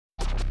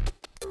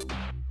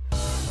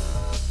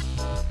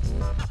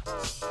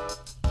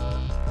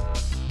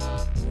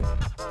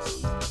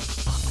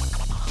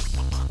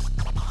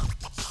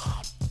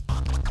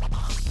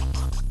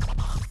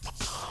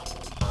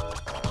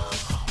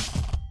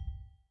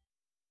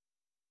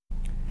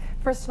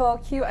First of all,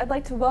 Kyu, I'd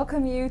like to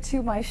welcome you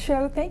to my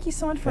show. Thank you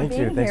so much for being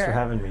here. Thank you. Thanks for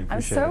having me. I'm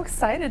so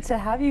excited to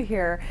have you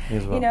here. Me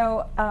as well. You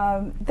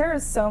know, there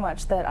is so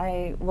much that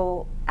I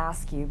will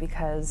ask you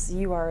because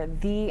you are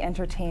the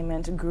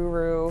entertainment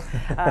guru,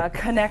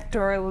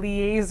 connector,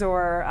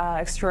 liaison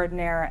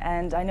extraordinaire,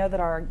 and I know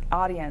that our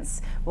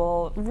audience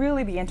will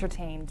really be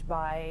entertained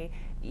by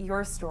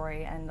your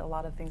story and a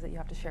lot of things that you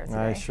have to share today.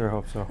 I sure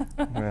hope so.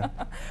 Yeah.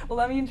 Well,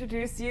 let me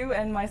introduce you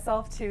and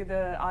myself to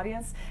the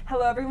audience.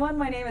 Hello everyone,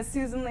 my name is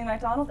Susan Lee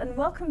MacDonald and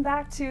welcome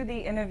back to the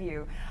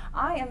interview.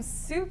 I am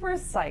super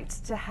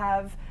psyched to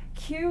have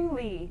Kyu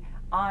Lee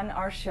on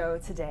our show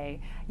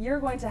today. You're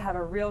going to have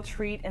a real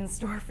treat in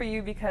store for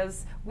you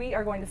because we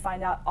are going to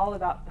find out all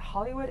about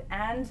Hollywood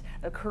and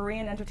the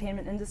Korean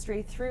entertainment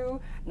industry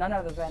through none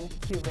other than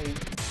Kyu Lee.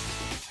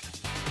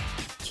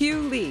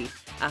 Kyu Lee,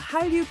 a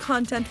Hallyu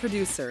content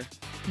producer,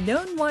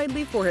 known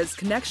widely for his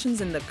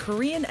connections in the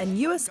Korean and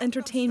U.S.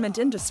 entertainment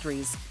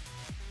industries.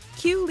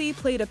 Kyu Lee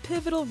played a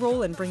pivotal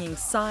role in bringing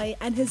Psy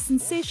and his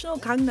sensational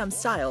Gangnam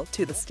Style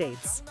to the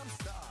States.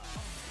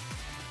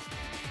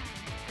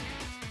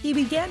 He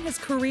began his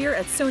career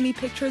at Sony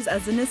Pictures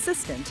as an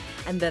assistant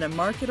and then a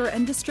marketer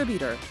and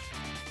distributor.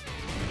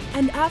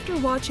 And after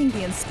watching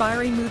the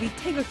inspiring movie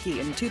Taegukgi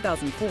in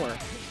 2004,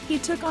 he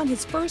took on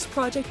his first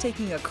project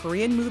taking a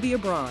Korean movie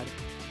abroad.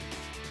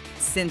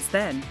 Since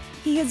then,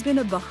 he has been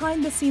a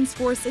behind-the-scenes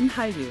force in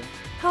Hallyu,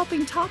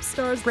 helping top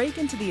stars break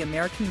into the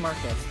American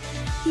market.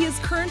 He is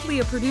currently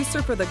a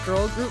producer for the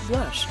girl group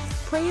Blush,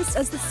 praised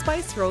as the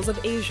Spice Girls of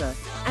Asia,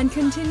 and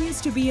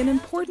continues to be an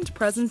important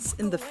presence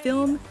in the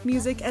film,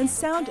 music, and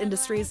sound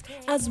industries,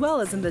 as well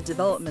as in the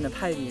development of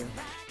Hallyu.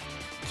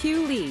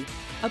 Kyu Lee,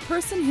 a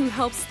person who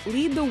helps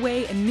lead the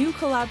way in new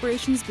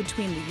collaborations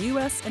between the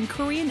US and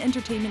Korean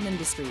entertainment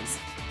industries.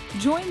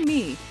 Join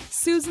me,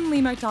 Susan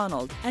Lee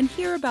MacDonald, and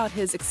hear about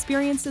his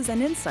experiences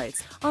and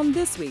insights on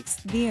this week's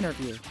The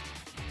Interview.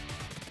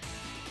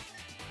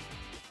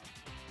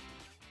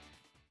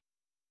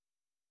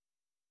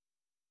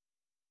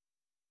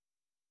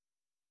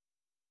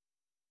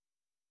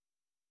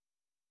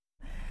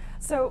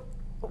 So,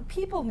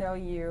 people know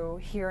you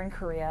here in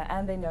Korea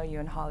and they know you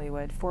in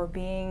Hollywood for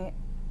being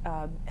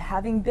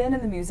having been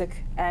in the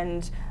music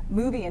and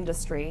movie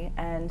industry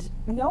and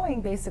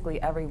knowing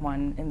basically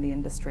everyone in the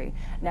industry.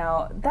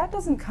 Now, that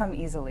doesn't come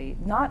easily.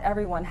 Not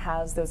everyone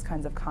has those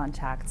kinds of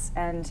contacts.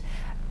 And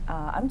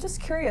I'm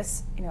just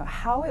curious, you know,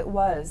 how it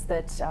was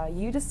that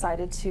you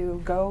decided to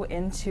go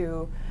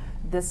into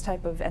this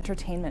type of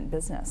entertainment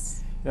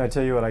business. Yeah, I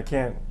tell you what, I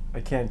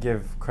can't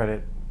give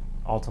credit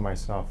all to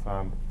myself.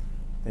 I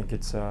think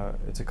it's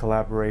a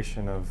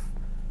collaboration of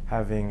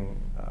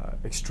having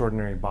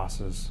extraordinary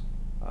bosses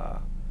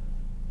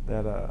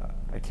that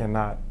I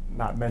cannot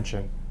not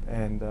mention,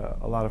 and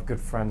a lot of good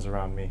friends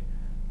around me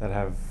that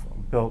have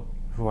built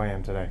who I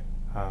am today.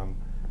 I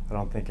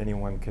don't think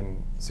anyone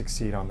can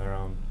succeed on their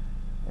own,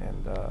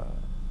 and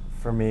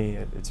for me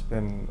it's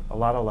been a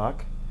lot of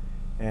luck,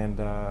 and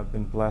I've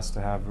been blessed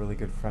to have really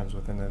good friends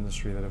within the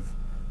industry that have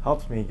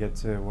helped me get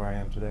to where I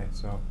am today.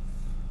 So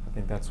I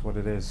think that's what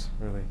it is,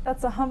 really.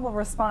 That's a humble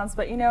response,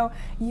 but you know,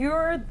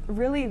 you're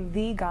really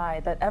the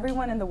guy that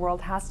everyone in the world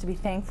has to be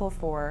thankful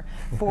for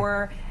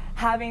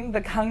having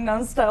the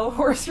Gangnam Style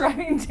horse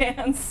riding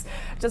dance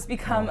just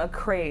become a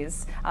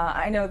craze.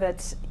 I know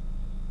that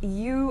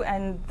you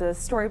and the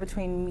story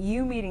between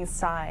you meeting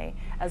Psy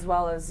as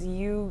well as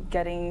you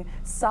getting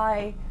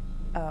Psy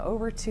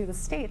over to the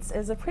States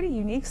is a pretty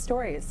unique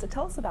story. So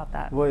tell us about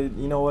that. Well,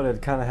 you know what,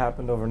 it kind of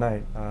happened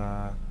overnight.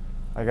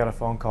 I got a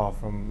phone call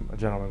from a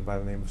gentleman by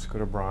the name of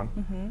Scooter Braun.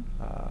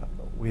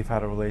 Mm-hmm. We've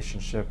had a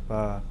relationship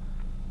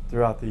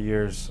throughout the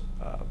years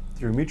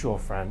through mutual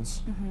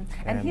friends.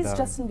 Mm-hmm. And he's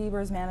Justin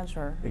Bieber's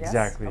manager,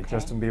 exactly, yes? Okay.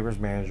 Justin Bieber's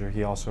manager.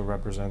 He also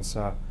represents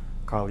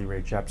Carly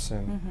Rae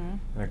Jepsen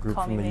and a group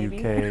Call from the Maybe.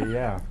 UK.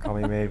 Yeah, Call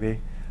Me Maybe.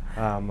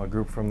 A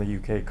group from the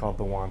UK called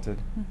The Wanted.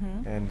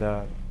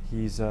 And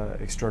he's an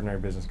extraordinary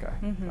business guy.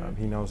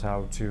 He knows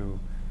how to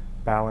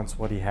balance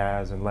what he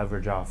has and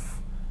leverage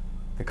off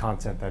the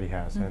content that he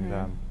has, and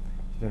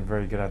he's been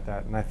very good at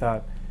that. And I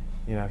thought,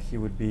 you know, he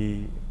would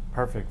be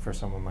perfect for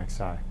someone like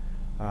Psy.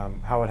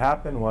 How it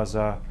happened was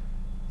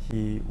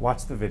he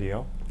watched the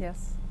video,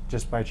 yes,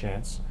 just by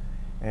chance,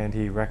 and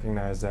he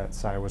recognized that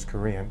Psy was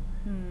Korean,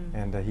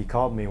 and he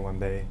called me one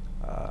day,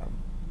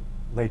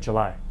 late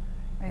July,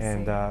 I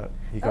and see.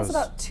 he That goes, was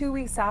about 2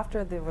 weeks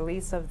after the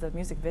release of the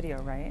music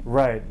video, right?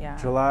 Right. Yeah.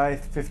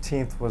 July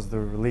 15th was the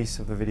release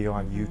of the video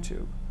on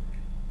YouTube,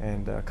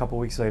 and a couple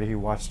weeks later he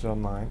watched it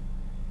online.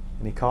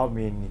 And he called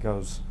me and he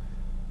goes,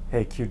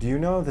 "Hey Q, do you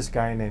know this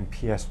guy named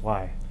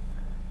PSY?"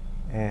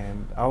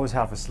 And I was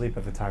half asleep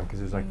at the time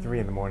because it was like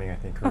 3 in the morning, I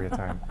think, Korea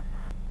time.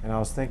 And I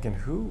was thinking,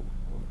 who?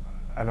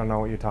 I don't know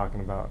what you're talking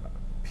about,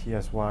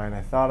 PSY. And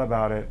I thought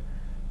about it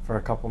for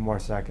a couple more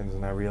seconds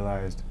and I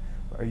realized,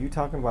 are you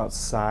talking about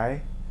Psy?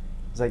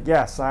 He's like,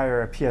 yeah, Psy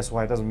or a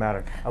PSY, it doesn't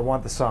matter. I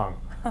want the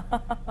song.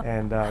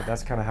 And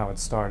that's kind of how it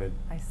started.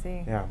 I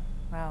see. Yeah.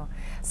 Wow.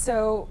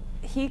 So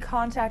he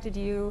contacted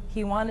you,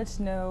 he wanted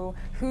to know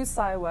who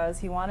Psy was,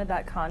 he wanted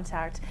that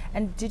contact.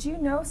 And did you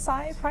know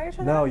Psy prior to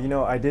that? No, you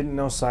know, I didn't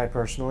know Psy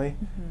personally,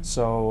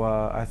 so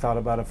I thought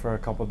about it for a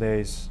couple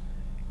days,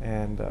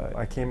 and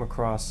I came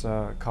across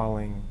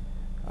calling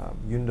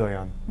Yoon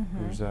Do-hyun,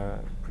 who's a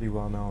pretty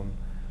well-known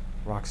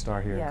rock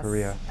star here in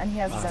Korea. And he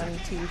has his own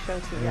TV show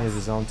too. He has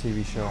his own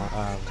TV show.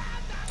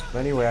 But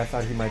anyway, I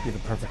thought he might be the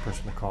perfect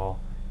person to call,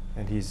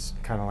 and he's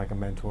kind of like a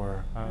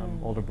mentor,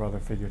 older brother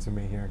figure to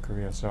me here in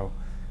Korea. So,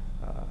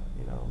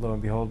 you know, lo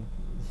and behold,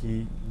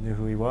 he knew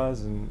who he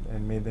was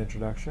and made the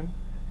introduction.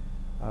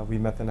 We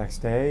met the next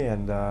day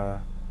and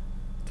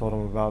told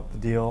him about the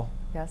deal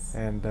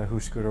and who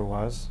Scooter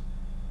was.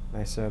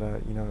 And I said,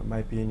 you know, it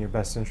might be in your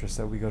best interest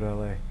that we go to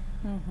LA.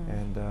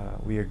 And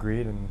we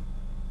agreed and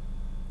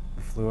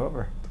we flew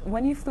over.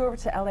 When you flew over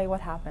to LA,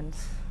 what happened?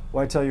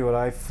 Well, I tell you what,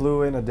 I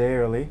flew in a day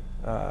early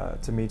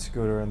to meet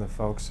Scooter and the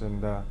folks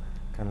and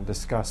kind of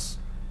discuss,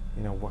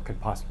 you know, what could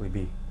possibly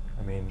be.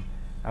 I mean,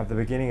 at the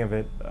beginning of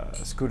it,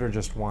 Scooter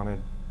just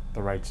wanted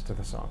the rights to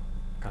the song,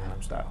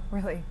 Gangnam Style.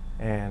 Really?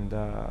 And you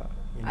know,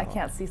 I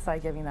can't see Psy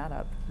giving that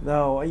up.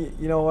 No,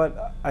 you know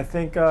what? I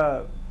think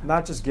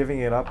not just giving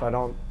it up. I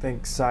don't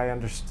think Psy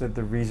understood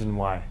the reason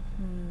why.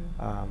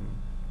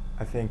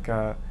 I think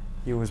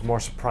he was more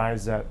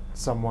surprised that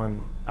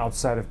someone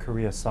outside of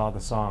Korea saw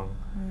the song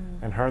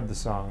and heard the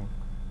song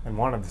and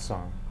wanted the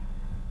song.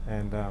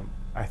 And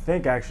I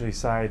think actually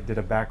Psy did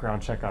a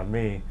background check on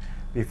me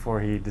before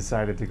he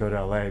decided to go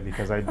to LA,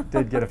 because I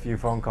did get a few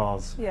phone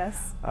calls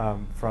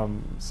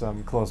from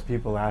some close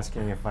people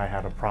asking if I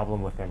had a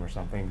problem with him or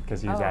something,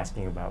 because he was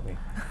asking about me.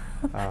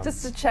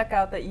 Just to check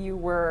out that you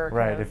were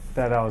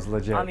that I was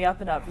legit. On the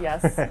up and up,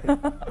 yes.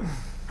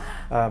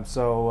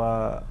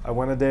 So I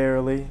went a day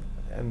early,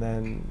 and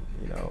then,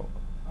 you know,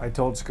 I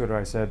told Scooter,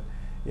 I said,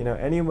 you know,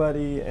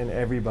 anybody and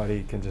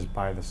everybody can just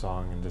buy the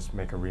song and just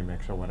make a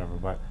remix or whatever,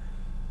 but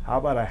how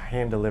about I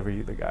hand deliver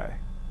you the guy?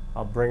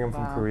 I'll bring him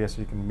from Korea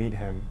so you can meet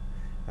him,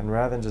 and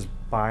rather than just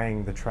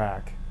buying the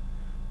track,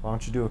 why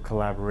don't you do a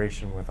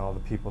collaboration with all the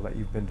people that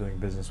you've been doing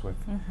business with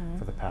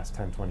for the past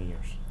 10, 20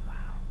 years? Wow.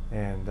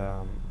 And,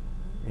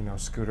 you know,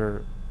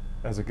 Scooter,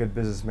 as a good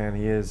businessman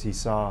he is, he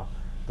saw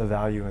the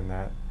value in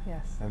that.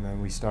 Yes. And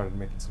then we started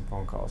making some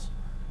phone calls.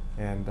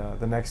 And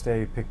the next day,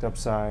 we picked up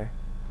Psy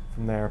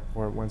from the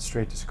airport, went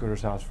straight to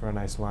Scooter's house for a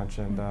nice lunch,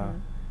 and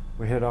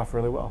we hit it off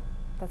really well.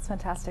 That's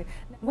fantastic.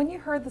 When you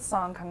heard the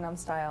song Gangnam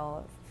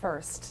Style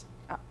first,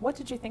 what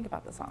did you think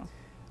about the song?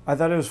 I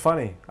thought it was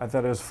funny. I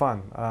thought it was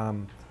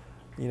fun.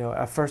 You know,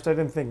 at first I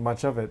didn't think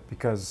much of it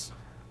because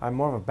I'm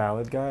more of a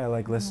ballad guy. I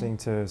like listening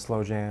to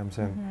slow jams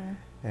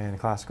and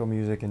classical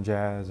music and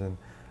jazz, and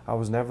I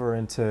was never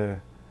into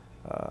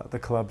the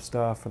club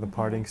stuff or the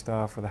partying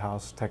stuff or the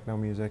house techno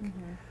music.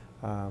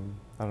 I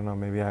don't know,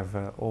 maybe I have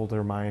an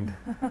older mind.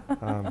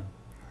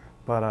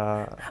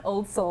 But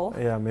old soul.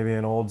 Yeah, maybe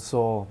an old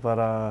soul.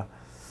 But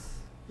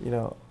you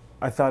know,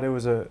 I thought it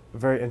was a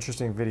very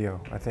interesting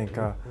video. I think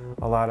a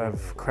lot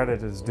of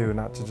credit is due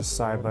not to just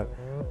Psy, but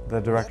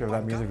the director of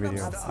that music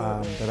video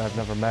that I've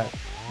never met.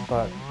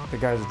 But the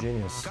guy's a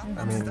genius.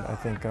 I mean, I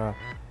think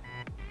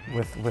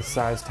with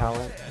Psy's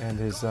talent and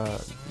his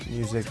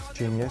music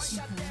genius,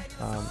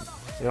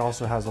 it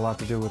also has a lot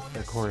to do with the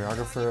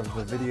choreographer of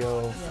the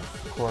video,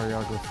 the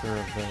choreographer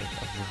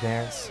of the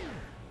dance,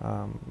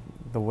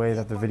 the way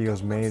that the video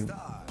is made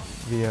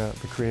via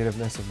the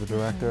creativeness of the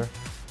director.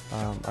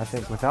 I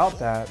think without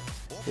that,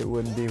 it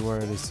wouldn't be where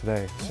it is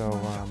today. So,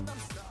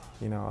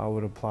 you know, I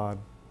would applaud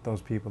those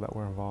people that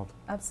were involved.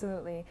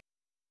 Absolutely.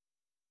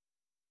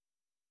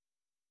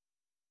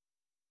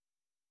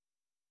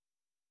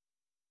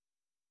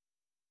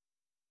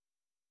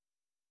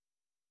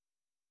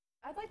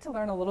 I'd like to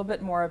learn a little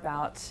bit more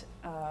about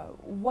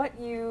what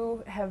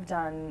you have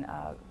done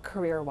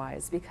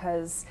career-wise,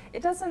 because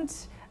it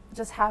doesn't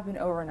just happen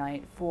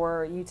overnight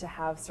for you to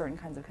have certain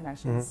kinds of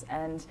connections.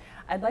 And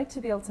I'd like to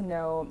be able to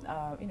know,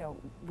 you know,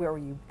 where were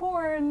you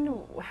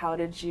born? How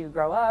did you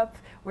grow up?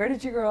 Where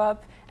did you grow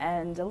up?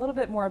 And a little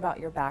bit more about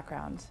your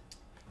background.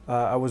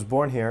 I was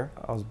born here.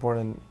 I was born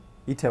in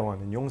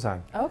Itaewon in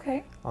Yongsan.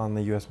 Okay. On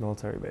the U.S.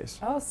 military base.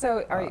 Oh,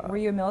 so were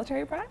you a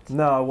military brat?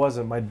 No, I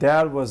wasn't. My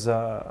dad was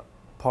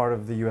part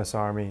of the U.S.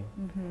 Army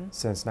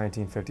since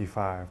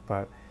 1955,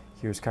 but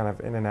he was kind of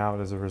in and out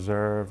as a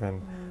reserve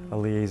and a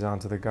liaison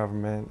to the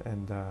government,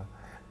 and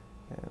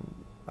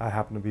I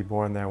happened to be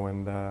born there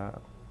when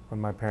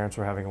my parents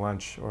were having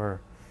lunch,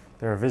 or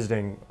they were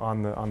visiting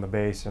on the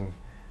base, and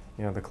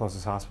you know, the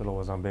closest hospital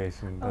was on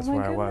base, and that's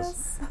where I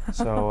was.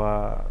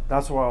 So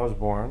that's where I was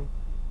born.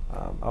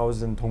 I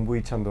was in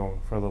Dongbu Cheondong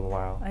for a little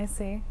while. I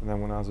see. And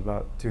then when I was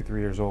about 2-3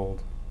 years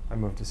old, I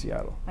moved to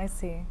Seattle. I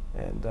see.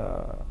 And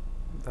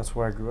that's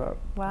where I grew up.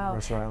 Wow.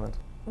 Mercer Island.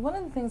 One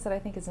of the things that I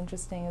think is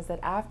interesting is that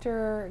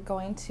after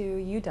going to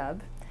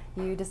UW,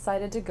 you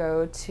decided to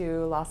go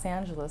to Los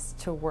Angeles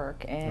to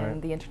work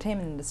in the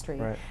entertainment industry.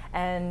 Right.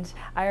 And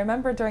I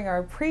remember during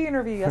our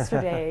pre-interview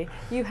yesterday,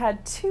 you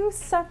had two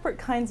separate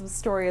kinds of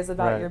stories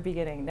about your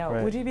beginning.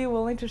 Now, would you be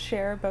willing to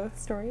share both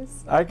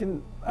stories? I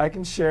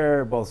can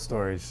share both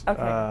stories.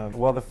 Okay.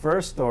 Well, the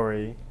first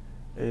story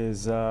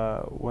is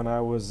when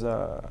I was,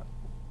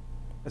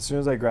 as soon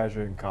as I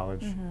graduated in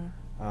college,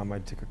 I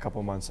took a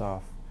couple months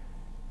off,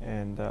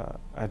 and I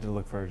had to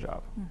look for a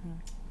job.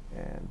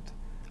 And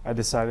I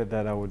decided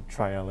that I would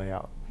try LA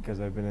out because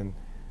I've been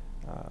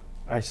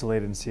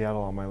isolated in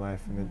Seattle all my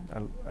life,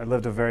 and I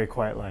lived a very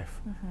quiet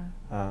life,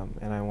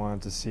 and I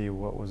wanted to see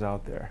what was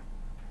out there.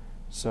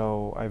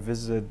 So I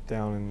visited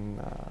down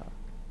in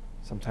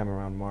sometime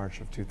around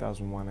March of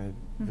 2001.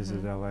 I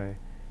visited LA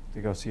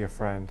to go see a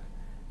friend,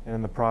 and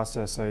in the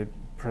process I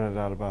printed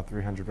out about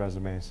 300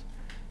 resumes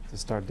to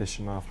start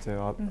dishing off to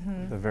all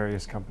the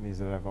various companies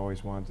that I've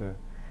always wanted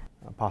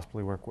to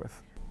possibly work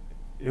with.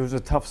 It was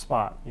a tough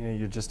spot. You know,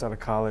 you're just out of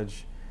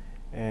college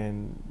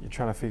and you're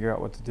trying to figure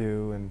out what to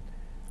do, and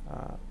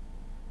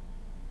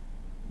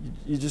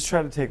you just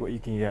try to take what you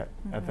can get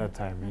at that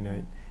time. You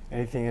know,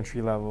 anything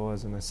entry level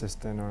as an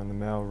assistant or in the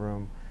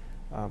mailroom,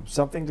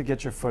 something to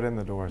get your foot in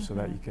the door so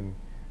that you can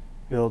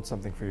build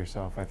something for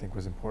yourself, I think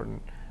was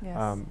important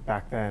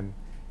back then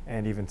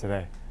and even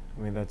today.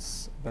 I mean,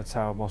 that's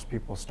how most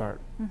people start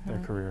their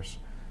careers.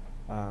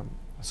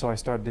 So I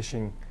started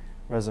dishing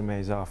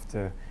resumes off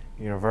to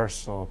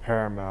Universal,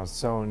 Paramount,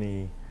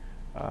 Sony,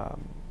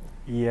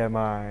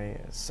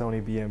 EMI,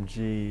 Sony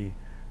BMG,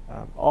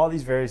 all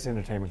these various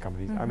entertainment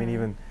companies. I mean,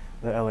 even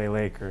the LA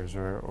Lakers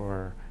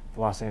or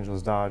the Los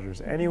Angeles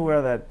Dodgers,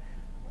 anywhere that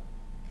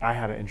I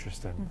had an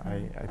interest in,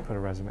 I put a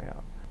resume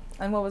out.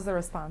 And what was the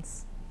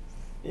response?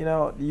 You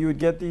know, you would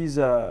get these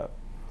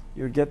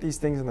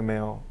things in the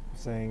mail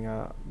saying,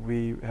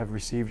 we have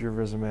received your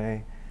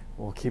resume,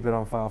 we'll keep it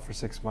on file for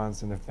 6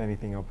 months, and if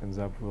anything opens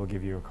up, we'll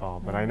give you a call.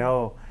 But I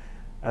know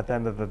at the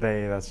end of the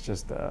day, that's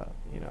just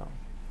you know,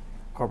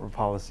 corporate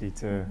policy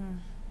to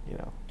you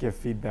know, give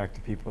feedback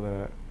to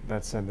people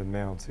that send in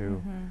mail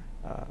to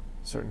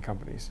certain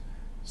companies.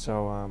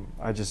 So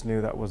I just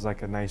knew that was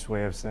like a nice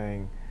way of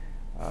saying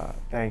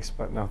thanks,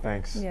 but no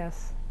thanks.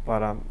 Yes.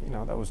 But you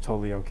know, that was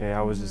totally okay.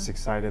 I was just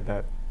excited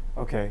that,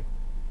 okay,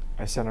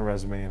 I sent a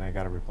resume and I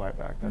got a reply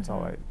back. That's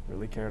all I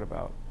really cared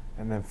about.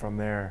 And then from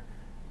there,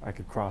 I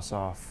could cross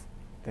off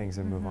things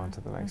and move on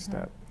to the next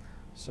step.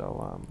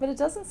 So. But it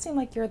doesn't seem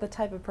like you're the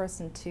type of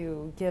person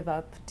to give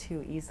up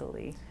too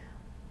easily.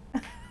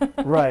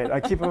 Right, I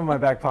keep them in my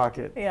back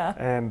pocket. Yeah.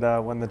 And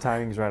when the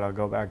timing's right, I'll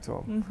go back to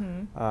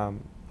them.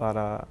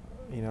 But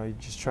you know, you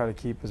just try to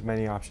keep as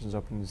many options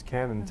open as you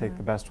can and take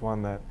the best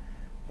one that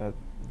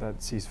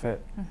sees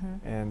fit.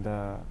 And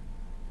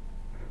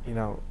you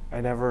know,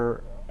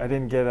 I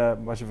didn't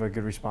get much of a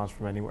good response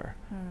from anywhere.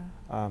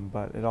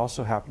 But it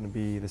also happened to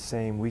be the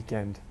same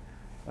weekend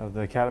of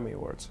the Academy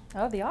Awards.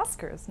 Oh, the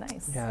Oscars,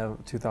 nice. Yeah,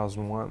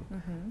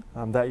 2001.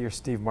 That year,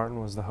 Steve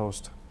Martin was the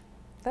host.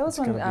 That was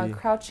when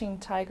Crouching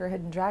Tiger,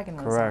 Hidden Dragon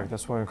was correct. on.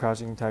 That's when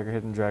Crouching Tiger,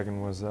 Hidden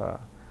Dragon was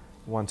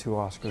won 2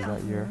 Oscars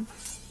that year.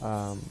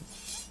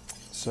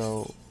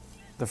 So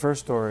the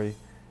first story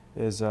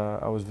is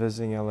I was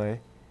visiting LA,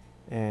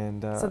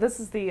 and so this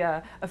is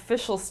the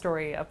official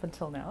story up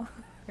until now.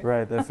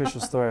 Right, the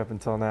official story up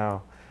until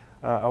now.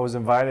 I was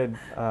invited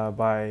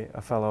by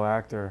a fellow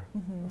actor,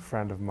 a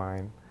friend of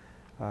mine,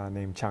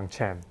 named Chang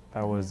Chen.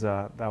 That was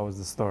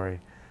the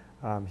story.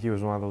 He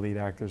was one of the lead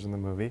actors in the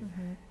movie,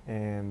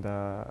 and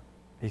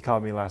he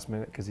called me last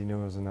minute because he knew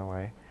I was in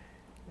LA,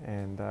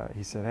 and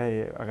he said,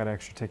 "Hey, I got an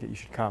extra ticket. You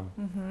should come."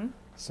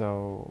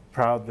 So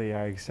proudly,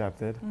 I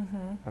accepted,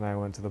 and I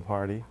went to the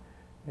party,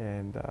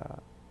 and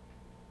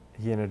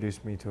he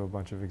introduced me to a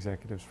bunch of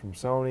executives from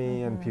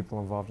Sony and people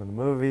involved in the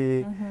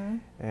movie,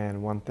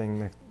 and one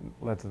thing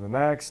led to the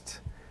next,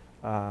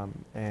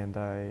 and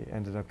I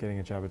ended up getting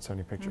a job at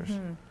Sony Pictures.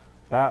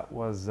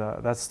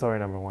 That's story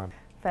number 1.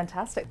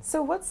 Fantastic.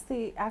 So what's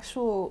the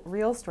actual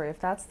real story, if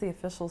that's the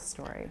official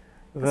story?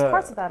 Because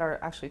parts of that are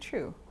actually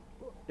true.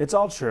 It's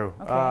all true.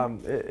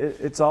 Okay.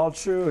 It's all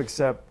true,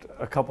 except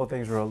a couple of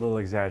things were a little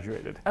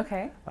exaggerated.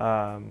 Okay.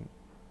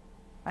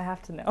 I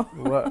have to know.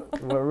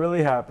 what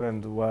really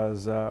happened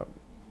was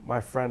my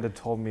friend had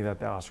told me that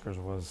the Oscars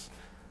was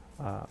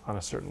on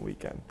a certain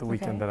weekend, the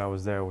weekend that I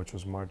was there, which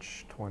was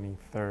March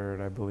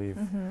 23rd, I believe,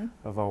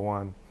 of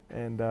 01.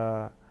 And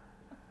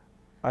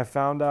I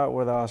found out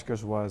where the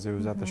Oscars was. It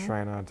was at the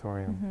Shrine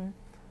Auditorium.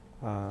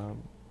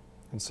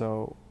 And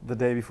so the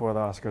day before the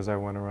Oscars, I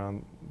went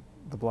around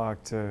the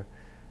block to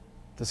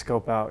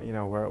scope out, you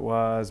know, where it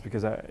was,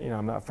 because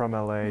I'm not from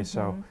LA,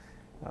 so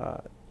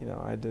you know,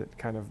 I did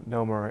kind of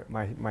know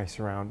my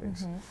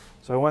surroundings.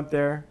 So I went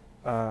there,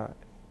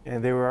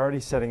 and they were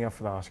already setting up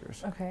for the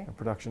Oscars. Okay. The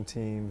production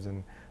teams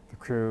and the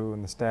crew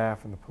and the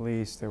staff and the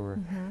police, they were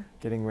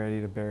getting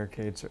ready to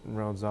barricade certain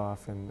roads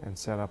off and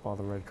set up all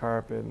the red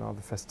carpet and all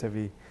the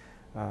festivity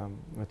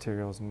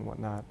materials and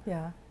whatnot.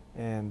 Yeah.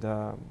 And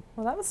well,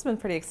 that must have been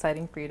pretty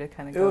exciting for you to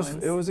kind of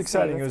it was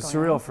exciting. It was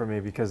surreal for me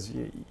because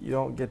you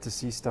don't get to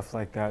see stuff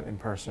like that in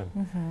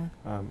person,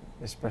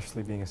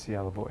 especially being a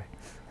Seattle boy.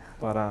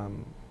 But I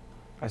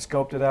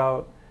scoped it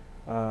out,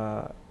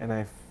 and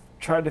I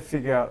tried to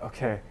figure out,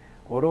 okay,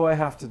 what do I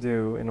have to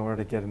do in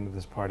order to get into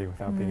this party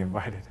without being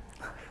invited?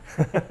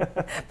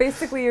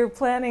 Basically, you're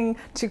planning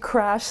to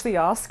crash the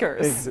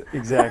Oscars.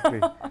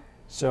 Exactly.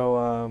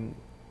 So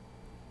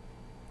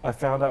I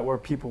found out where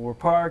people were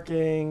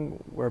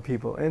parking, where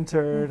people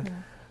entered,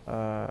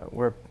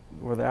 where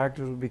the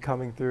actors would be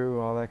coming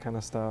through, all that kind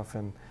of stuff,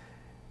 and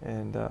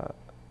I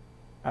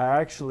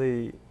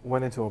actually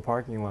went into a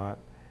parking lot,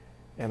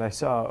 and I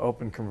saw an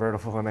open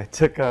convertible, and I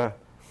took a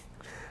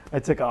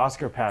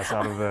Oscar pass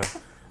out of the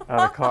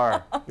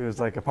car. It was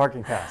like a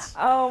parking pass.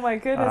 Oh my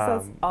goodness,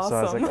 that's awesome. So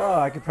I was like, oh,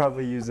 I could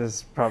probably use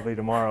this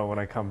tomorrow when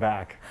I come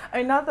back. I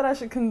mean, not that I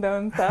should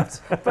condone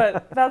theft,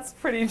 but that's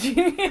pretty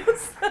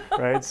genius.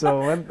 Right, so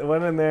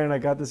went in there and I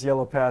got this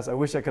yellow pass. I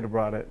wish I could have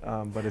brought it,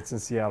 but it's in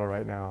Seattle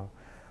right now.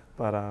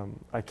 But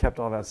I kept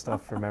all that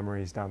stuff for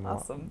memories down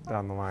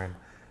the line.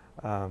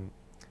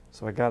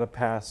 So I got a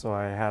pass, so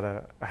I had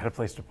a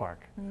place to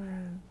park.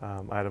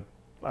 I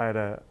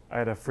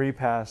had a free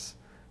pass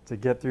to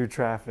get through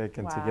traffic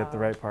and to get the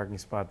right parking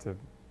spot to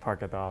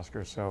park at the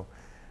Oscars. So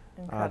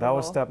that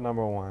was step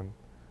number one.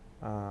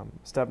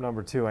 Step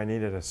number two, I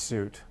needed a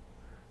suit.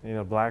 I needed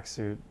a black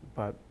suit,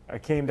 but I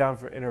came down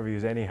for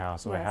interviews anyhow,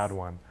 so I had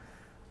one.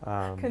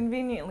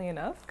 Conveniently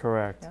enough.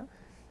 Correct.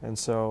 Yeah. And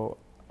so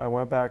I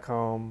went back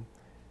home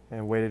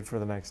and waited for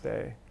the next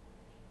day.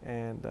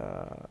 And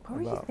what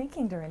were you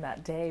thinking during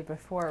that day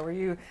before? Were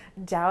you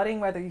doubting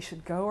whether you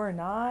should go or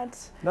not?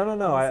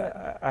 No.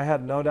 I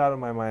had no doubt in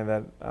my mind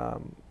that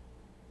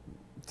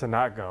to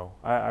not go.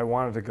 I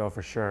wanted to go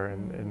for sure,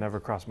 and it never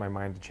crossed my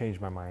mind to change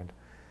my mind.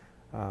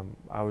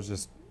 I was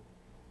just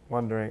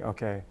wondering,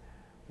 okay,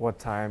 what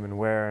time and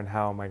where and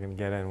how am I going to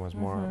get in was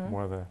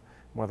more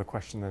the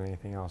question than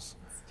anything else.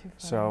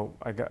 So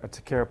I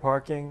took care of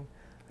parking.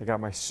 I got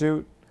my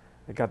suit.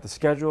 I got the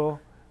schedule.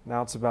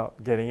 Now it's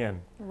about getting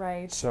in.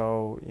 Right.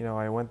 So,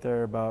 I went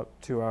there about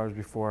 2 hours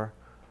before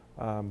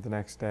the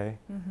next day,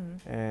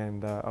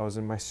 and I was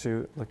in my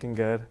suit, looking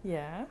good.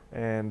 Yeah.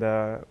 And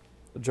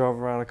drove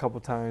around a couple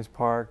times,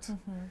 parked,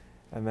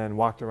 and then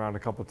walked around a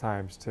couple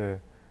times to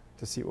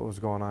see what was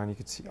going on. You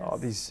could see all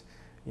these,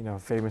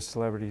 famous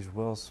celebrities: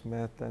 Will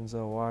Smith,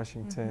 Denzel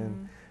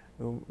Washington,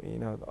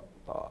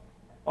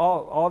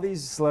 all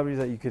these celebrities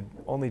that you could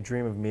only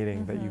dream of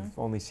meeting, that you've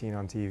only seen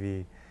on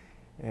TV,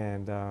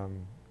 and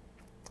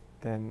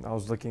then I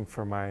was looking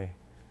for my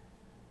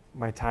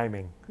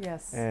timing.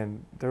 Yes.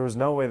 And there was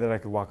no way that I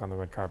could walk on the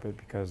red carpet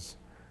because,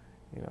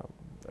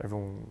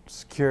 everyone,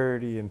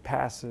 security and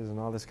passes and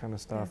all this kind of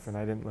stuff, and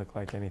I didn't look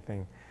like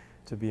anything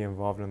to be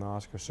involved in the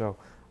Oscars. So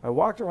I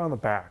walked around the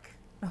back.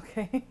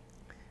 Okay.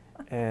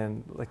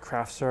 And like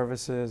craft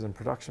services and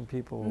production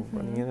people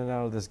running in and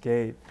out of this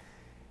gate.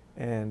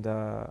 And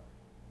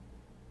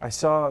I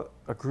saw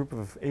a group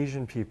of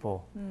Asian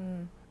people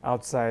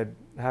outside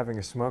having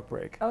a smoke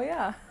break. Oh,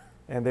 yeah.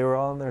 And they were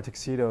all in their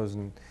tuxedos,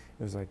 and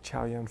it was like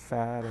Chow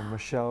Yun-fat and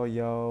Michelle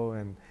Yeoh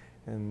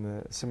and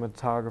the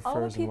cinematographers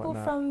all the people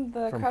and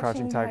whatnot. from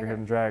Crouching Tiger,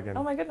 Hidden Dragon.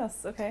 Oh my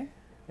goodness, okay.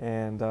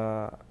 And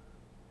I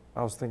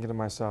was thinking to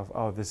myself,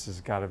 oh, this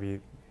has got to be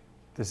it.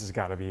 This has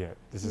got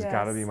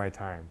to be my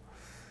time.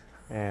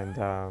 And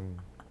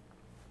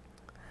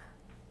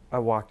I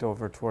walked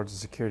over towards the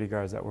security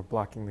guards that were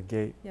blocking the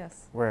gate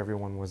where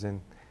everyone was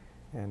in.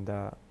 And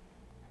I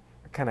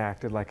kind of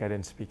acted like I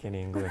didn't speak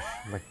any English,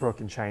 like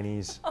broken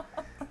Chinese.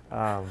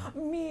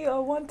 Me, I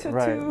want to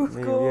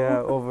go. Yeah,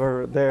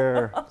 over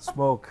there,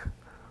 smoke.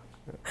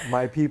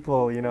 My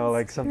people,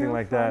 like something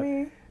like that.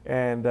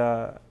 And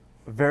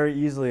very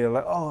easily,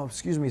 like, oh,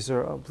 excuse me,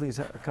 sir, oh, please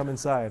come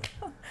inside.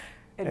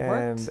 It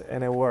worked.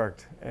 And it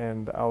worked.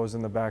 And I was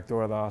in the back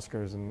door of the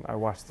Oscars, and I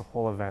watched the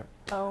whole event.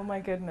 Oh my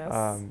goodness.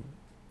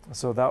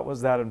 So that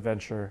was that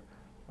adventure.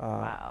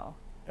 Wow.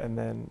 And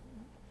then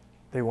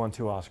they won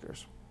 2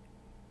 Oscars.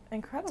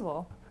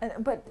 Incredible.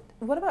 But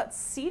what about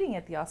seating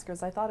at the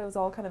Oscars? I thought it was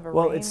all kind of arranged.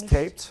 Well, it's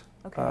taped.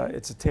 Okay.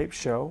 It's a taped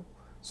show,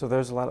 so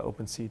there's a lot of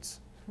open seats.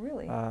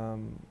 Really?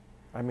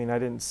 I mean, I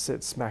didn't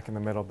sit smack in the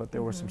middle, but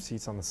there were some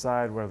seats on the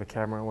side where the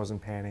camera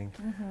wasn't panning.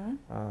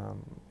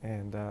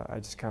 And I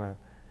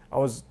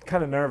was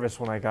kind of nervous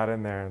when I got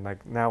in there, and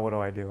like, now what do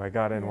I do? I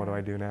got in, what do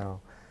I do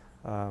now?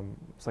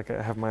 It's like I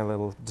have my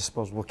little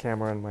disposable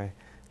camera and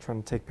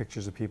trying to take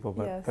pictures of people,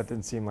 but that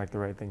didn't seem like the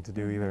right thing to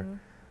do either.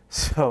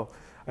 So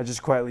I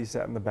just quietly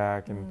sat in the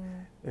back, and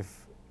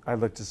if I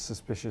looked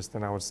suspicious,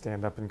 then I would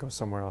stand up and go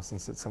somewhere else and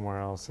sit somewhere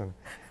else. And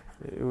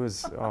it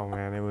was, oh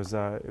man, it was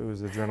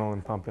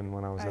adrenaline pumping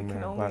when I was in there.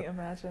 I can only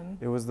imagine.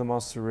 It was the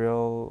most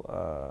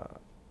surreal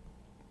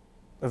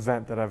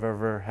event that I've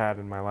ever had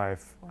in my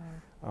life. Wow.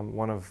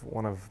 One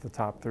of the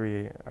top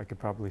 3, I could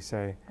probably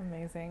say.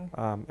 Amazing.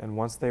 And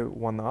once they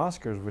won the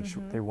Oscars, which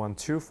they won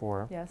 2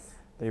 for,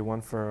 they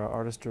won for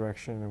artist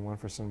direction and one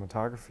for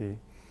cinematography,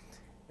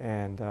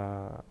 and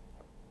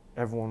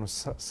everyone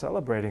was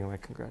celebrating,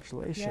 like,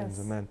 congratulations. Yes.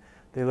 And then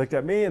they looked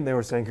at me and they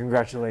were saying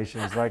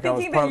congratulations, like I was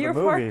Thinking part that of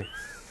the you're movie.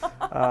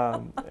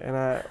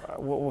 And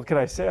what could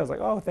I say? I was like,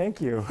 oh, thank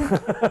you.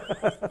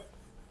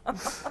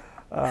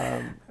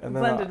 And then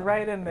Blended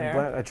right in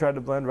there. I tried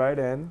to blend right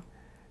in,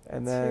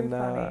 and Too then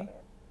funny.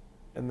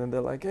 and then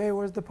they're like, hey,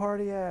 where's the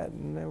party at?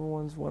 And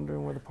everyone's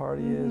wondering where the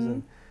party is,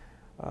 and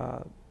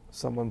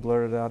someone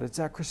blurted out, it's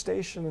at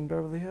Crustacean in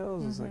Beverly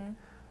Hills. It's like,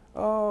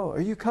 oh,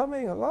 are you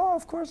coming? Oh,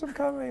 of course I'm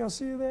coming. I'll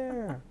see you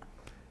there.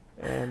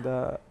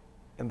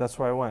 And that's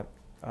where I went.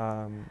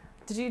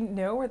 Did you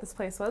know where this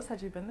place was?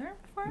 Had you been there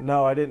before?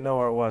 No, I didn't know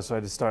where it was, so I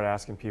just started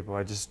asking people.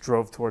 I just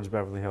drove towards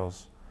Beverly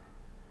Hills.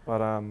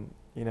 But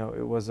you know,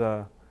 it was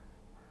a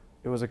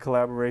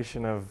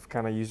collaboration of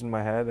kind of using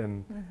my head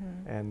and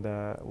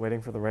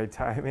waiting for the right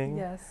timing.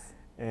 Yes.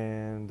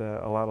 And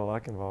a lot of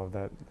luck involved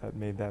that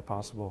made that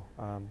possible.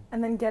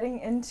 And then getting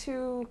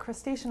into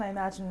Crustacean, I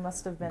imagine,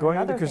 must have been going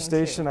another into thing,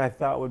 Crustacean, too. I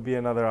thought would be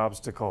another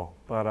obstacle,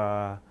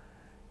 but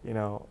you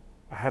know,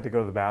 I had to go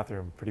to the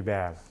bathroom pretty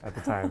bad at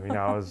the time. You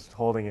know, I was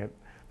holding it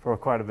for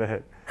quite a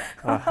bit,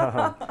 and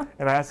I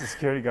asked the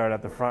security guard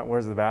at the front,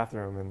 "Where's the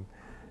bathroom?"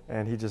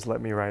 And he just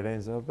let me right in.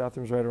 He said, "Oh, the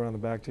bathroom's right around the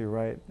back to your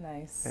right."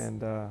 Nice.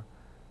 And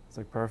it's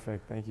like,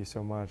 perfect, thank you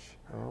so much.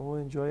 Oh, well,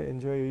 enjoy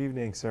your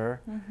evening, sir.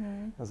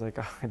 I was like,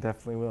 oh, I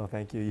definitely will,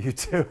 thank you, you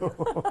too.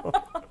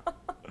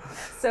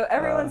 So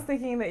everyone's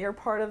thinking that you're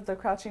part of the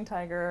Crouching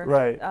Tiger.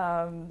 Right,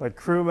 like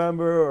crew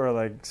member or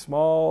like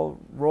small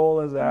role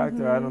as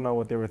actor, I don't know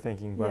what they were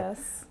thinking, but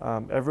Yes.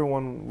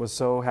 everyone was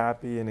so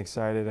happy and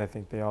excited. I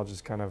think they all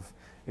just kind of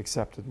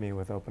accepted me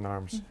with open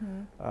arms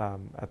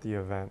at the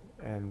event.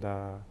 And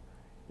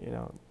you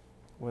know,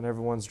 when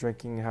everyone's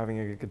drinking, having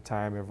a good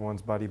time,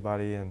 everyone's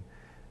buddy-buddy, and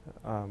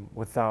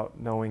without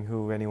knowing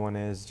who anyone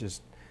is,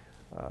 just,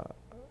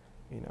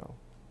 you know,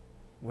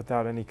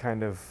 without any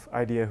kind of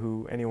idea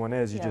who anyone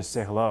is, you just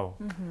say hello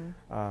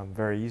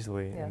very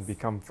easily and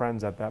become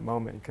friends at that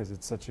moment, because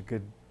it's such a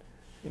good,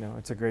 you know,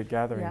 it's a great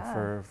gathering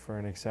for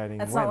an exciting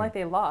It's win. not like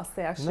they lost.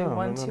 They actually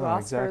won 2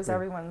 Oscars. Exactly.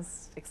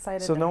 Everyone's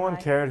excited. So and no one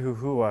high. cared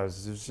who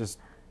was. It was just,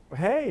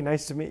 hey,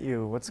 nice to meet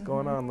you. What's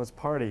going on? Let's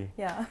party.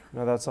 Yeah. You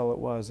know, that's all it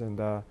was.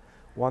 And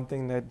one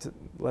thing that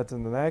led to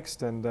the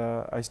next, and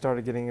I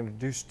started getting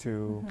introduced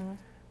to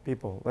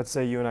people. Let's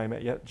say you and I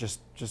met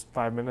just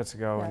 5 minutes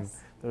ago, and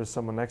there's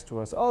someone next to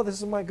us. Oh, this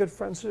is my good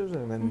friend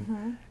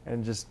Susan,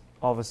 and just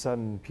all of a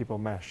sudden people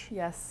mesh.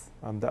 Yes.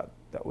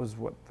 That was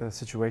what the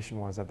situation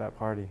was at that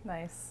party.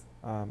 Nice.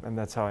 And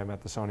that's how I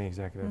met the Sony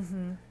executive.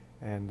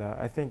 And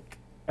I think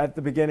at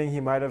the beginning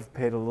he might have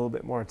paid a little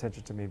bit more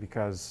attention to me,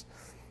 because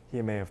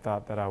he may have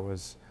thought that I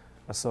was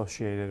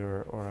associated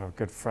or a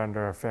good friend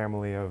or a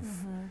family of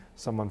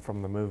someone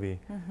from the movie.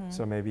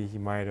 So maybe he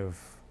might have,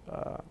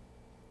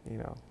 you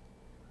know,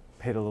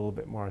 paid a little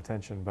bit more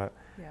attention. But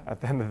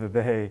at the end of the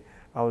day,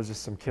 I was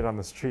just some kid on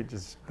the street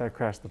that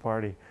crashed the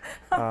party.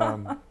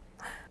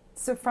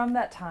 So from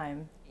that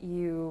time,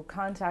 you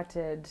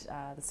contacted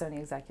the Sony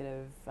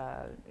executive,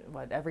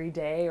 what, every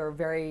day or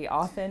very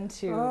often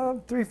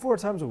to?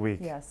 3-4 times a week.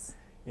 Yes.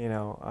 You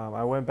know,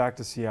 I went back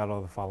to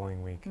Seattle the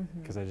following week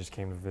because I just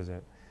came to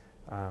visit,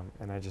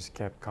 and I just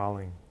kept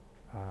calling.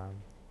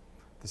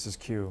 This is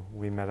Q.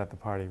 We met at the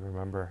party.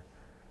 Remember?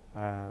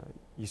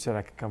 You said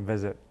I could come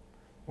visit.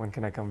 When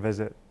can I come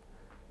visit?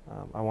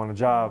 I want a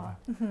job.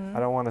 I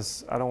don't want a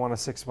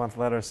 6-month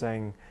letter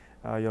saying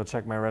you'll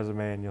check my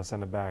resume and you'll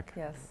send it back.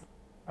 Yes.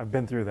 I've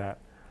been through that.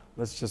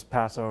 Let's just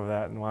pass over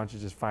that, and why don't you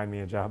just find me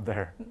a job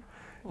there?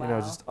 Wow. You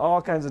know, just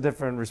all kinds of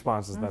different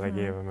responses that I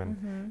gave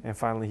him, and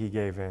finally he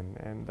gave in,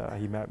 and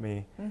he met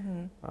me,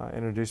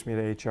 introduced me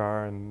to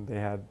HR, and they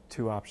had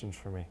 2 options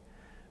for me.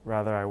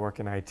 Rather I work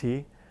in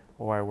IT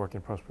or I work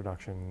in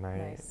post-production,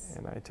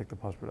 and I took the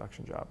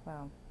post-production job.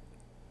 Wow.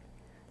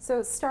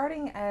 So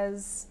starting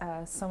as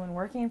someone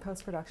working in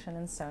post-production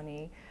in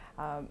Sony,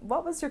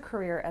 what was your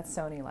career at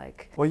Sony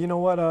like? Well, you know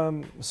what,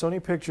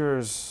 Sony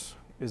Pictures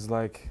is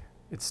like,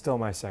 it's still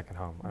my second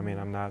home. I mean,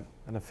 I'm not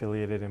an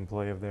affiliated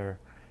employee of there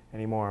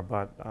anymore,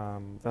 but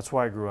that's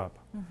where I grew up.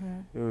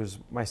 It was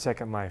my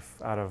second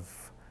life out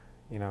of,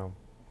 you know,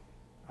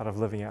 out of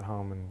living at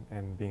home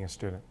and being a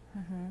student.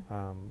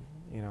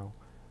 You know,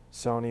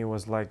 Sony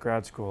was like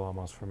grad school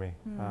almost for me.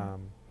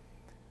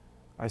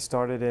 I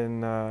started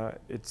in,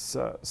 it's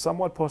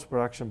somewhat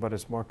post-production, but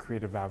it's more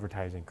creative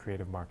advertising,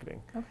 creative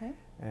marketing. Okay.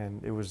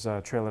 And it was a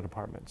trailer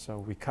department. So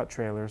we cut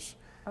trailers,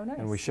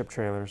 and we shipped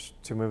trailers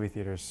to movie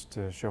theaters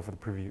to show for the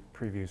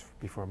previews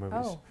before movies.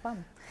 Oh,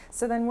 fun.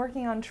 So then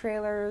working on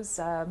trailers,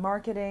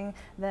 marketing,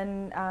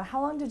 then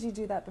how long did you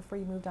do that before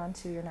you moved on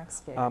to your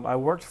next gig? I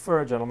worked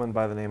for a gentleman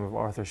by the name of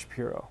Arthur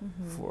Shapiro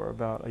for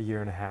about 1.5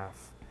 years.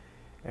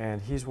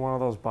 And he's one of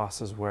those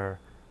bosses where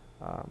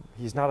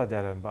he's not a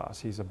dead-end boss.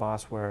 He's a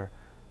boss where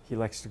he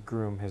likes to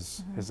groom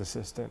his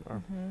assistant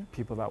or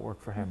people that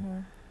work for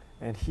him.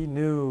 And he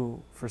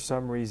knew for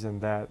some reason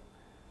that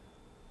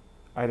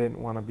I didn't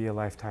want to be a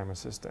lifetime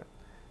assistant.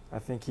 I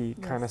think he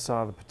kind of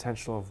saw the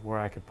potential of where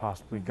I could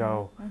possibly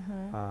go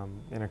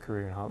in a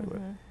career in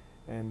Hollywood.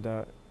 And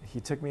he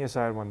took me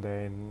aside one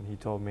day and he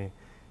told me,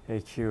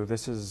 "Hey Q,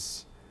 this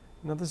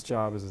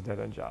job is a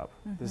dead-end job.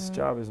 This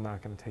job is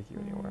not going to take you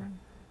anywhere.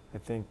 I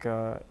think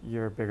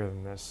you're bigger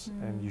than this,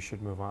 and you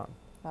should move on."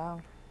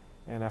 Wow.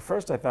 And at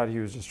first I thought he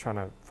was just trying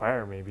to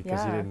fire me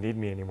because he didn't need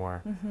me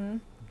anymore.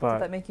 But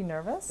did that make you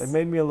nervous? it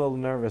made me a little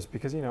nervous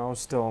because, you know, I was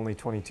still only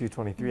 22,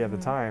 23 at the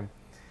time.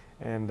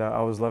 And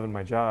I was loving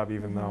my job,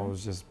 even though I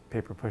was just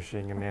paper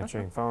pushing and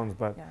answering phones.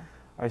 But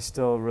I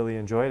still really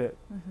enjoyed it.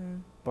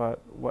 But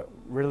what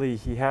really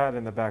he had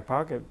in the back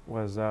pocket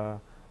was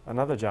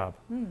another job.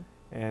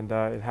 And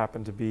it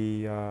happened to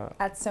be...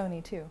 at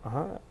Sony, too.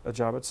 A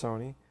job at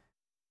Sony.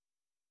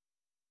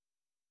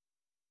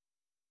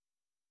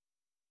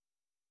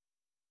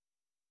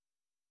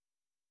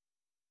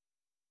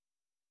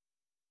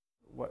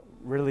 What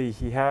really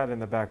he had in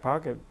the back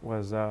pocket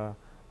was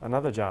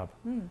another job.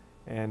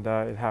 And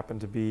it happened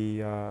to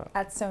be...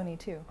 at Sony,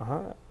 too.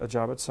 A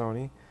job at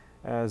Sony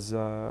as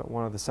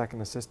one of the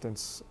second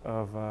assistants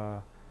of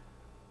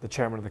the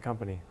chairman of the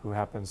company, who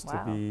happens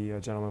to be a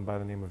gentleman by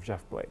the name of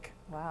Jeff Blake.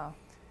 Wow.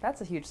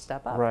 That's a huge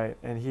step up. Right.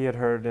 And he had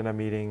heard in a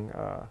meeting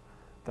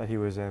that he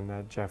was in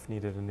that Jeff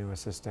needed a new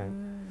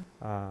assistant.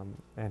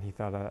 And he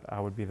thought I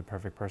would be the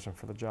perfect person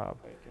for the job.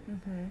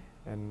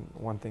 And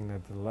one thing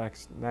that the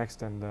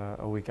next, and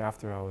a week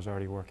after, I was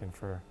already working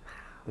for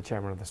the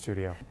chairman of the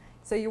studio.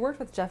 So you worked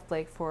with Jeff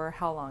Blake for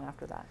how long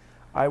after that?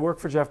 I worked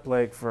for Jeff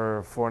Blake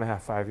for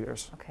 4.5, 5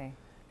 years. Okay.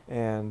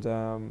 And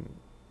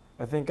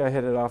I think I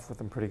hit it off with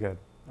him pretty good.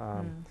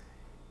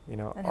 You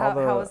know, and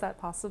how is that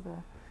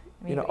possible?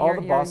 I mean, you know, all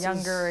the bosses, you're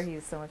younger,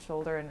 he's so much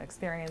older and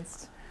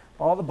experienced.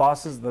 All the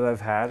bosses that I've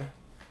had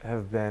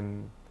have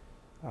been,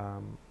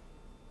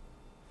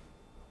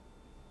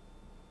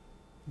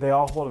 they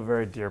all hold a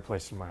very dear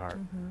place in my heart.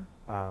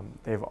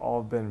 They've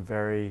all been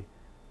very,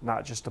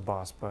 not just a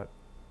boss, but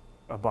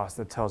a boss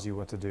that tells you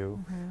what to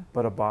do,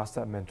 but a boss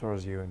that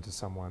mentors you into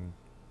someone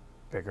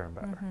bigger and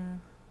better.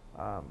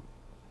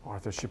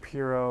 Arthur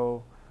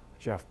Shapiro,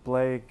 Jeff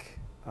Blake,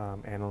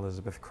 Anne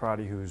Elizabeth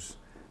Crotty, who's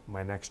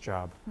my next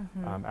job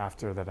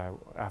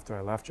after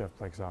I left Jeff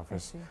Blake's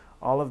office.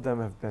 All of them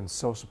have been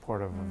so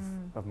supportive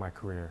of my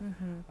career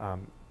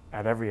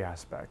at every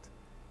aspect.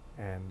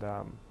 And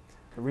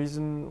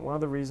one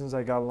of the reasons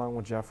I got along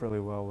with Jeff really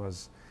well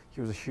was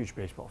he was a huge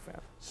baseball fan.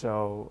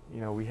 So,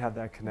 you know, we had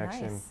that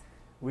connection. Nice.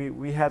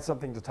 We had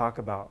something to talk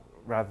about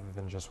rather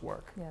than just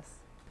work. Yes.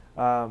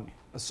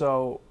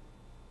 So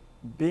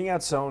being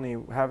at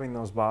Sony, having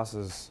those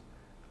bosses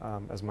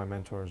as my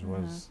mentors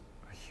was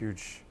a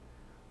huge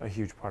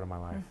part of my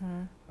life.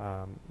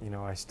 You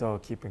know, I still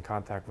keep in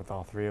contact with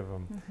all three of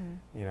them,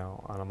 you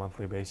know, on a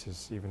monthly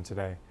basis, even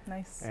today.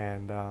 Nice.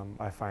 And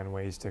I find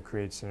ways to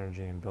create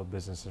synergy and build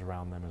businesses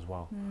around them as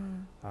well.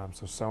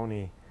 So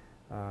Sony,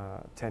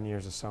 10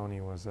 years of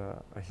Sony was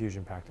a huge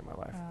impact in my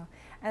life.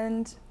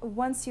 And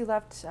once you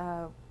left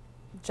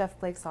Jeff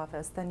Blake's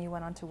office, then you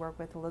went on to work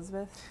with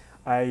Elizabeth?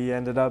 I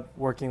ended up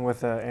working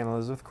with Anne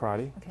Elizabeth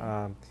Crotty.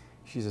 Okay.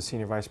 She's a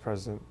senior vice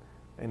president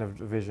in a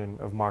division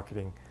of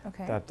marketing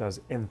that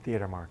does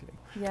in-theater marketing.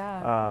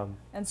 Yeah.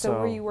 And so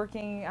were you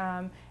working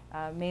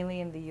mainly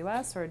in the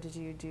U.S. or did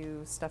you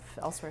do stuff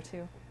elsewhere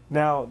too?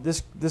 Now,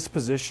 this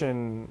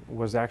position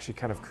was actually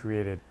kind of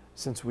created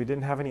since we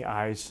didn't have any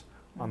eyes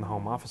on the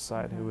home office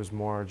side. It was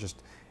more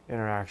just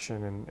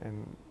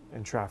interaction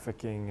and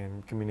trafficking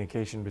and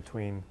communication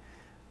between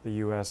the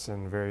U.S.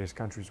 and various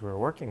countries we were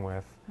working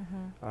with.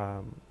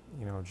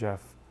 You know,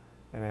 Jeff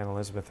and Anne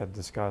Elizabeth had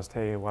discussed,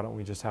 hey, why don't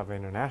we just have an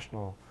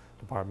international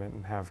department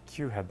and have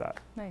Q head that.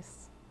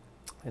 Nice.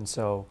 And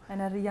so...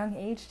 And at a young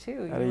age,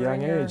 too. At a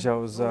young age. I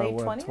was, late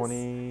what,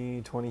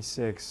 20s?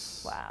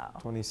 26, wow.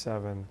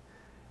 27.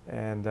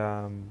 And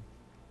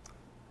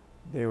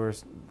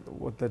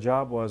what the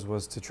job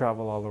was to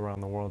travel all around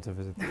the world to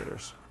visit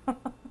theaters.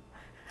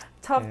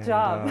 Tough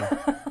job.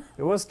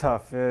 It was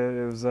tough.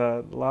 It was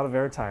a lot of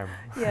airtime.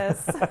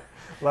 Yes. A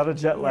lot of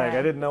jet lag. Yeah,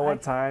 I didn't know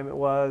what time it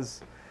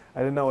was. I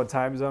didn't know what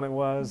time zone it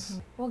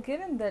was. Well,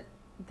 given that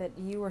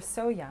you were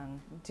so young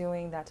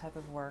doing that type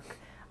of work,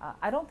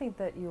 I don't think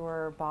that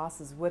your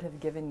bosses would have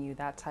given you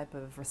that type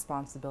of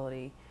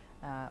responsibility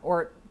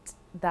or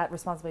that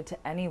responsibility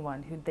to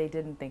anyone who they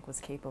didn't think was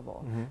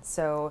capable.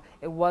 So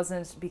it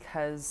wasn't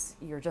because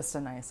you're just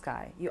a nice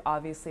guy. You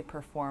obviously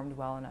performed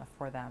well enough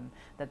for them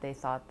that they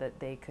thought that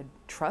they could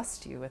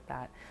trust you with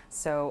that.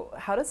 So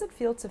how does it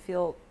feel to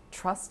feel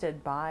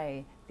trusted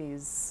by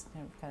these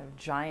kind of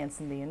giants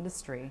in the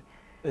industry?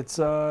 It's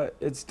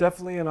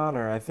definitely an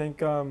honor. I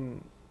think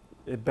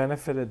it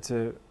benefited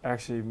to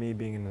actually me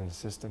being an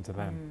assistant to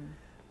them,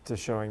 to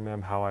showing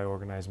them how I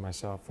organize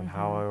myself and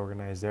how I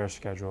organize their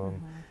schedule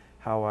and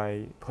how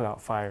I put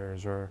out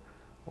fires or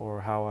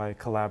how I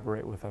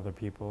collaborate with other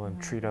people and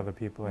treat other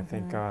people. I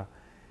think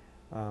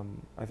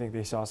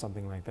they saw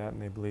something like that and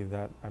they believed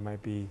that I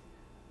might be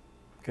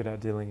good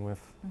at dealing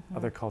with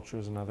other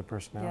cultures and other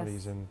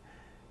personalities and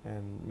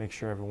make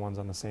sure everyone's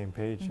on the same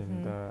page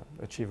and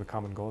achieve a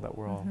common goal that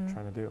we're all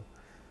trying to do.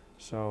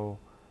 So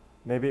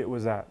maybe it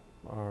was that,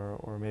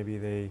 or maybe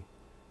they,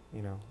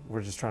 you know,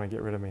 were just trying to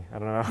get rid of me. I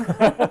don't know.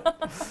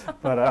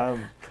 but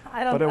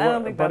I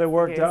don't think that's it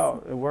worked the case.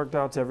 out. It worked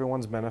out to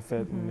everyone's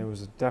benefit, and it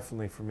was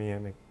definitely for me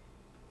an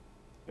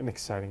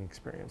exciting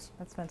experience.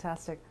 That's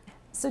fantastic.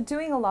 So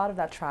doing a lot of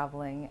that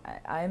traveling,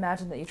 I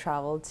imagine that you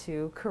traveled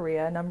to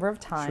Korea a number of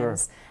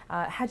times.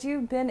 Sure. Had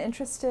you been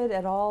interested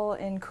at all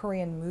in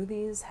Korean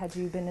movies? Had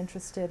you been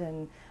interested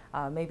in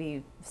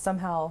maybe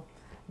somehow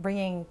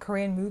bringing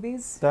Korean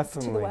movies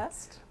Definitely. to the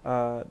West?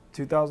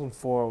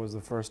 2004 was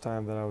the first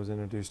time that I was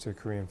introduced to a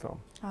Korean film.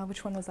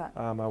 Which one was that?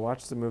 I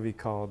watched a movie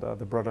called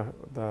The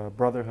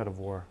Brotherhood of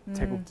War,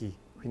 Taegukgi.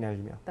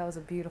 That was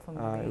a beautiful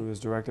movie. It was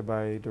directed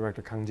by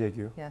director Kang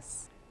Jae-gyu.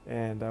 Yes.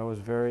 And I was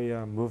very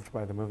moved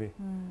by the movie.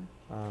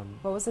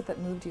 What was it that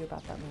moved you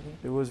about that movie?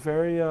 It was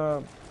very,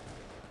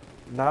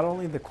 not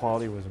only the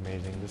quality was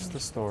amazing, just the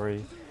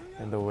story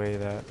and the way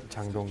that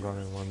Jang Dong-gun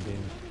and Won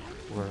Bin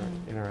were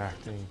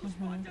interacting.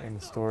 And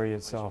the story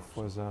itself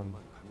was,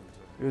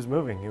 it was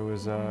moving, it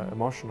was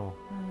emotional.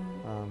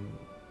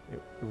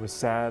 It was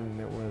sad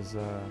and it was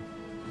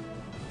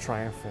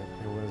triumphant.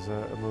 It was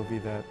a movie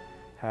that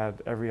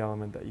had every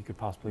element that you could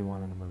possibly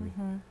want in a movie.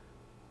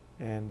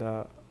 And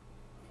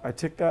I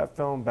took that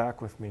film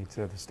back with me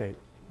to the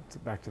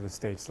back to the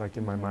States, like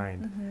in my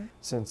mind.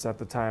 Since at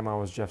the time I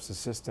was Jeff's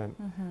assistant,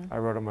 I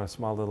wrote him a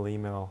small little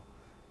email,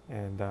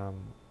 and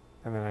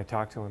then I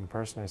talked to him in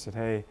person. I said,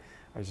 "Hey,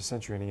 I just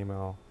sent you an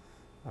email,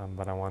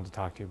 but I wanted to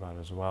talk to you about it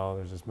as well.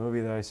 There's this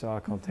movie that I saw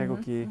called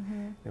Taegukgi.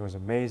 It was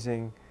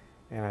amazing,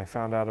 and I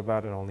found out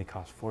about it. It only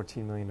cost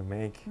 $14 million to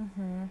make.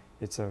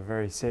 It's a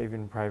very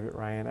Saving Private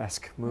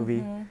Ryan-esque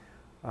movie,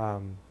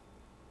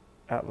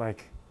 at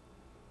like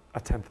a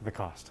tenth of the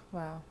cost.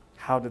 Wow.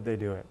 How did they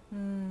do it?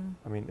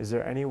 I mean, is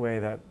there any way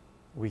that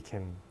we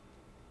can,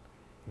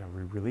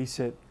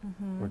 re-release it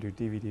or do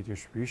DVD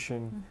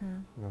distribution?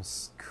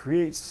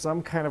 Create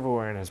some kind of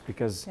awareness,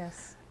 because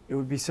it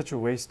would be such a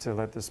waste to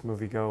let this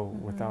movie go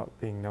without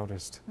being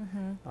noticed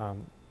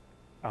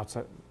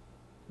outside,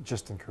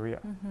 just in Korea.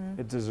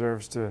 It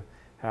deserves to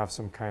have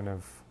some kind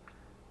of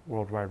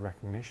worldwide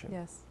recognition.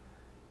 Yes.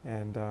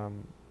 And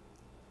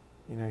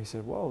he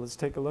said, "Well, let's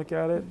take a look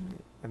at it,"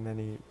 and then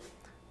he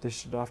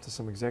dished it off to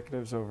some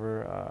executives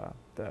over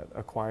that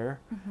acquire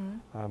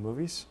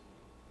movies,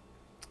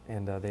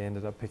 and they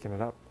ended up picking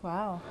it up.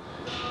 Wow.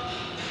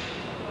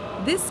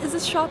 This is a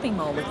shopping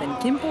mall within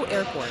Gimpo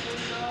Airport.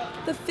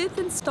 The 5th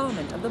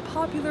installment of the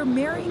popular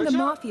Marrying the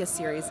Mafia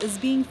series is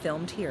being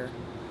filmed here.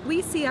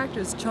 We see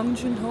actors Chung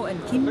Jun-ho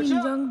and Kim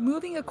Min-jung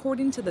moving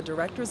according to the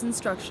director's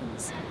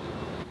instructions.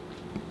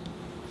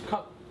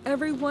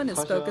 Everyone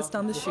is focused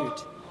on the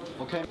shoot,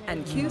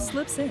 and Kyu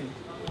slips in.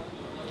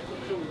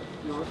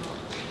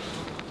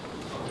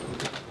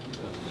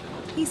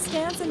 He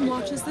stands and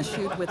watches the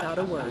shoot without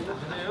a word.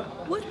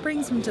 What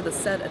brings him to the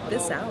set at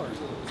this hour?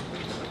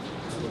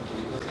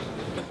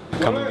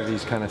 Coming to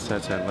these kind of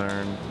sets, I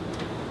learn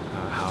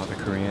how the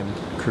Korean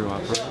crew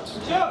operates.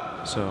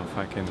 So if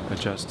I can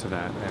adjust to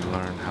that and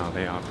learn how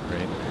they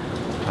operate,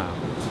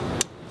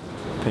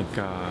 I think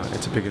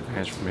it's a big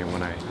advantage for me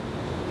when I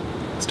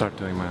start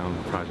doing my own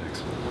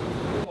projects.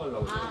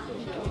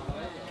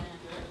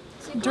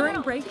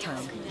 During break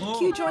time,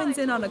 Kyu joins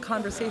in on a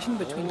conversation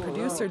between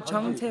producer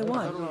Jung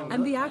Tae-won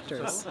and the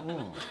actors.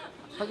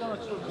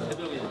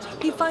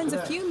 He finds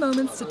a few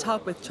moments to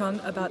talk with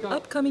Chung about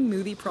upcoming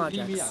movie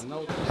projects.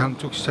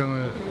 양쪽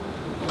시장을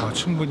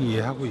충분히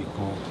이해하고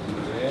있고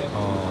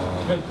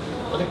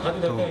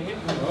또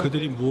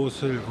그들이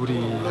무엇을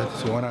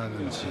우리한테서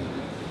원하는지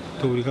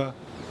또 우리가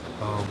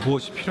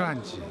무엇이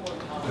필요한지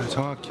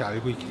정확히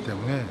알고 있기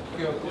때문에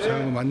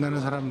제가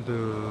만나는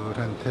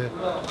사람들한테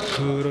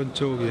그런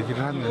쪽 얘기를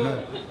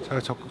하면은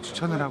제가 적극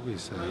추천을 하고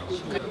있어요.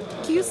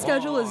 Kyu's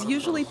schedule is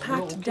usually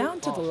packed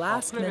down to the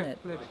last minute,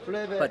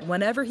 but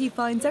whenever he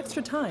finds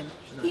extra time,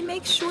 he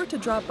makes sure to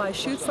drop by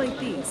shoots like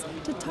these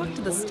to talk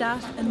to the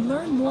staff and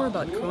learn more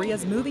about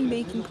Korea's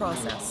movie-making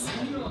process.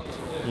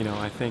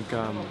 I think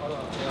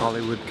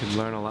Hollywood can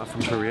learn a lot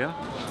from Korea,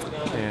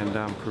 and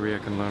Korea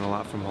can learn a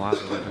lot from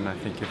Hollywood. And I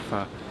think if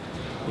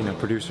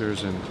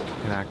producers and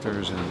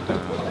actors and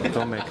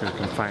filmmakers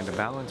can find a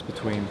balance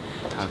between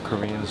how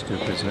Koreans do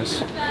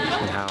business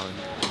and how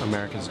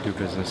Americans do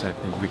business, I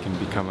think we can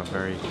become a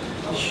very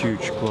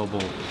huge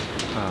global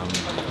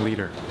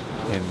leader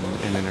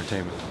in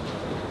entertainment.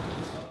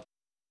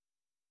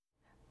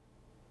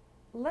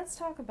 Let's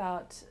talk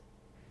about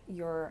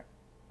your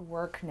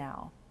work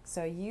now.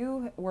 So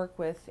you work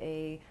with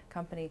a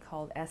company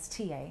called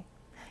STA.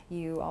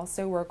 You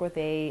also work with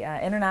a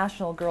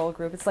international girl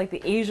group. It's like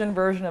the Asian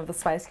version of the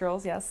Spice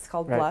Girls. Yes, it's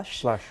called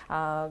Blush.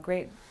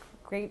 Great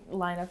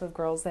lineup of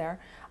girls there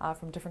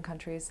from different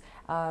countries.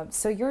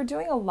 So you're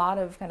doing a lot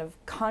of kind of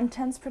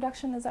contents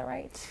production. Is that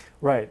right?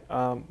 Right.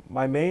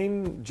 My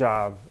main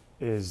job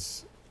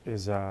is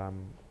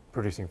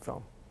producing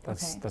film.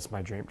 That's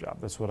my dream job.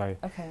 That's what I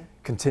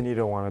continue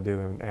to want to do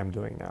and am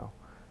doing now.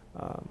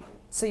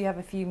 So you have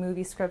a few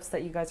movie scripts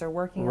that you guys are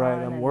working on?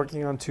 Right, I'm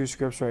working on 2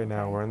 scripts right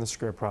now. We're in the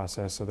script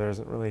process, so there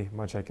isn't really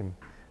much I can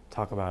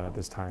talk about at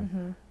this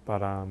time.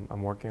 But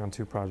I'm working on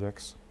 2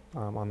 projects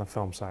on the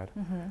film side.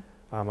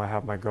 I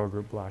have my girl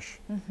group Blush,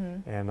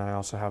 and I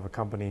also have a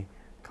company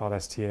called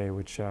STA,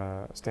 which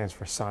stands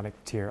for Sonic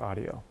Tier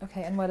Audio.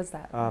 Okay, and what is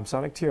that?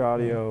 Sonic Tier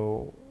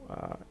Audio,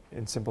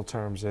 in simple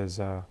terms, is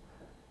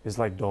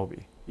like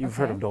Dolby. You've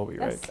heard of Dolby,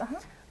 right? Yes,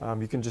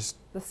 You can just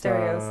the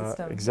stereo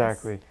system.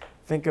 Exactly. Yes.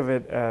 Think of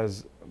it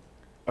as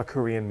a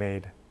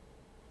Korean-made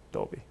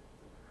Dolby.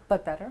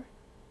 But better?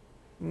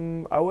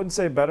 I wouldn't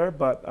say better,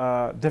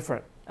 but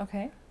different.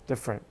 Okay.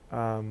 Different.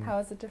 How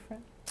is it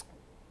different?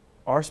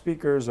 Our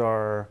speakers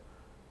are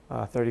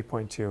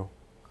 30.2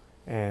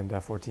 and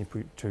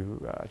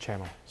 14.2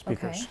 channel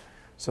speakers. Okay.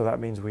 So that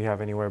means we have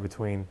anywhere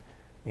between,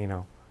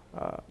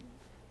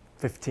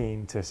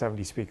 15 to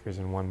 70 speakers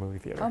in one movie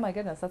theater. Oh my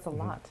goodness, that's a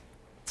lot.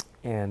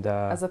 And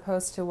as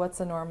opposed to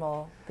what's a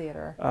normal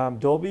theater?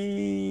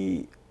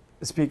 Dolby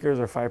speakers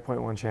are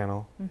 5.1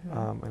 channel,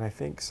 and I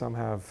think some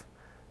have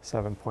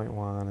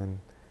 7.1 and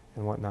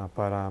whatnot.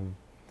 But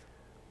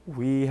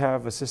we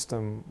have a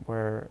system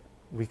where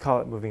we call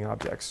it moving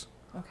objects.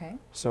 Okay.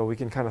 So we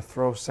can kind of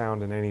throw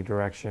sound in any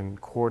direction,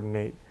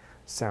 coordinate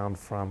sound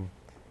from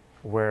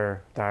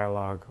where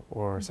dialogue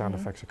or sound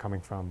effects are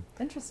coming from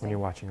when you're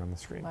watching on the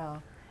screen.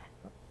 Wow.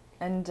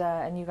 And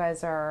you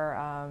guys are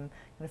kind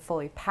of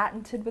fully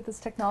patented with this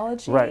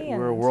technology? Right,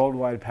 we're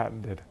worldwide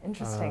patented.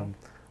 Interesting.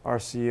 Our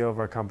CEO of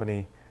our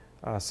company,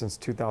 since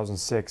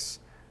 2006,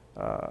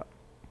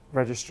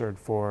 registered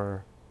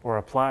for or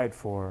applied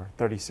for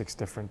 36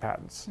 different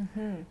patents,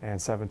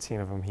 and 17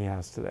 of them he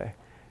has today.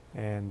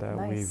 And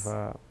we've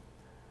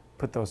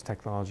put those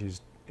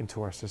technologies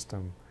into our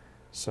system,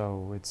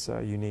 so it's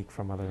unique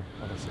from other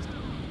systems.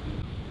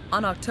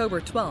 On October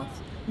 12th,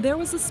 there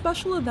was a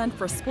special event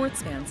for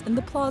sports fans in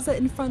the plaza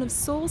in front of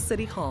Seoul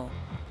City Hall.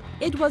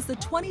 It was the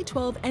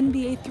 2012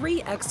 NBA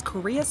 3x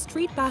Korea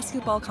Street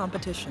Basketball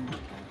Competition.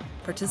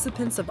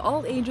 Participants of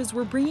all ages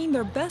were bringing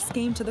their best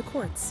game to the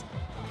courts.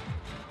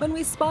 When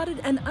we spotted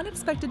an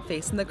unexpected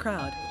face in the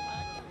crowd,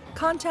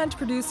 content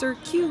producer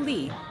Kyu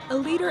Lee, a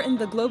leader in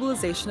the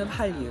globalization of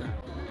Hallyu.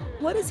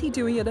 What is he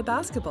doing at a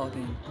basketball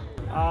game?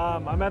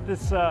 I'm at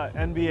this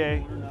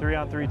NBA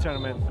 3-on-3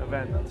 tournament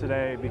event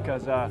today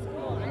because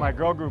my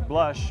girl group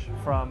Blush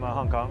from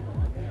Hong Kong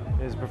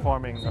is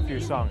performing a few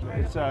songs.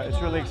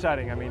 It's really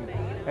exciting. I mean,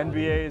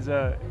 NBA is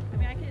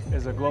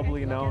a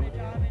globally known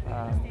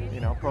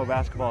pro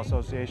basketball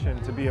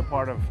association. To be a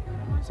part of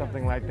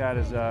something like that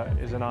is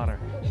an honor.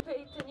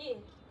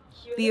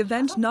 The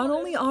event not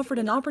only offered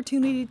an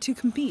opportunity to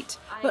compete,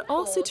 but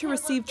also to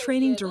receive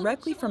training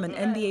directly from an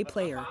NBA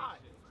player.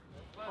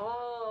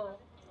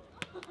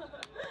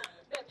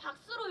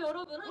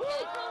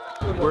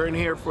 We're in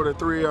here for the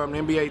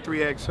NBA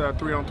 3x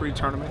 3-on-3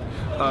 tournament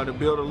to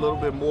build a little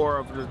bit more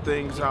of the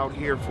things out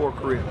here for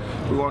Korea.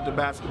 We want the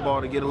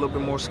basketball to get a little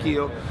bit more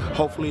skill.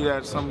 Hopefully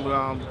that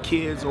some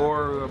kids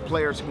or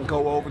players can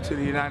go over to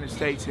the United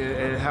States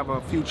and have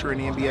a future in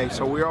the NBA.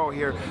 So we're all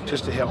here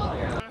just to help.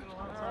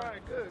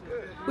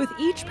 With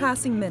each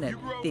passing minute,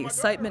 the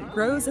excitement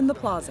grows in the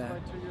plaza.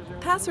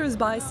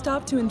 Passers-by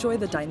stop to enjoy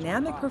the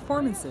dynamic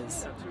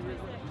performances.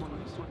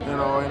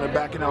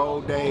 Back in the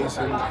old days,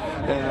 and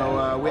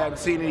we haven't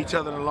seen each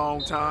other in a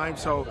long time,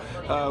 so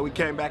we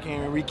came back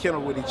in and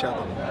rekindled with each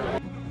other.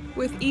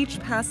 With each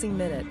passing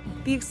minute,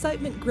 the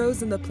excitement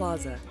grows in the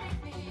plaza.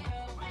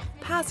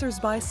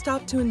 Passers-by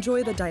stop to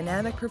enjoy the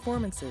dynamic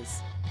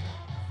performances.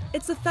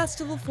 It's a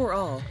festival for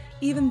all,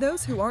 even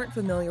those who aren't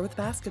familiar with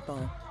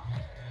basketball.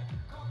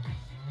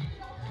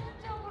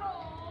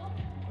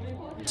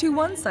 To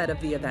one side of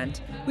the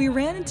event, we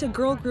ran into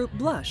girl group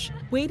Blush,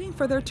 waiting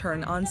for their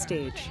turn on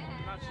stage.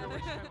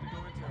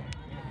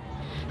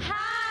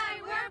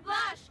 Hi, we're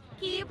Blush.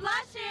 Keep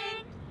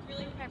blushing.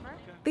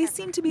 They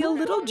seem to be a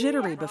little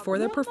jittery before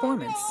their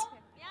performance.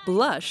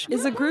 Blush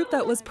is a group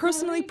that was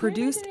personally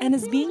produced and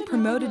is being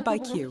promoted by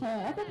Kyu.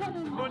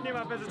 부모님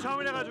앞에서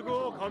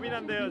처음이라가지고 겁이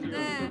난대요 지금.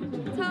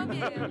 네,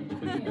 처음이에요.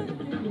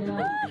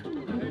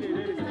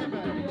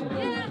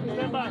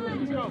 Stand by,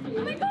 let's go.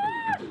 Oh my God!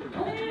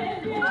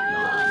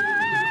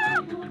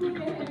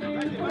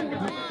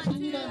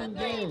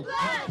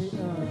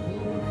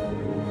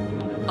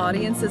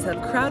 Audiences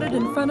have crowded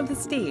in front of the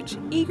stage,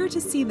 eager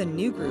to see the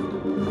new group.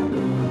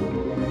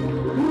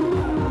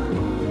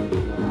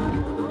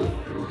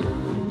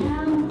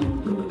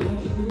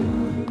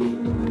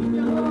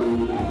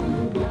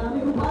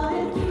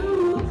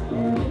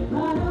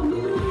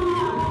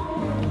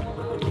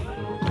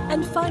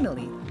 And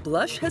finally,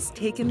 Blush has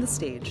taken the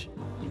stage.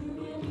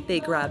 They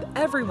grab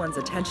everyone's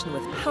attention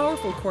with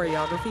powerful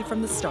choreography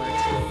from the start.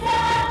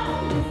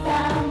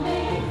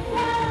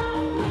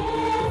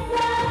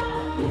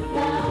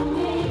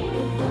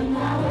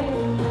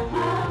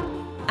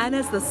 And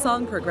as the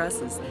song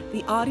progresses,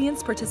 the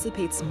audience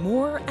participates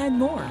more and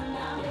more.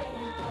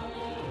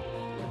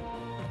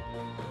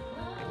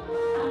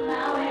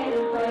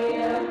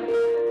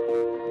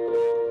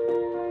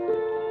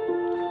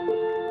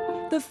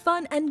 The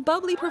fun and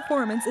bubbly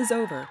performance is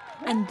over,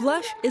 and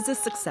Blush is a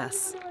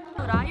success.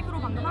 라이브로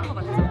방금 한 거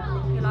맞죠?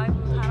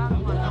 라이브로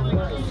잘하는 거 같다고.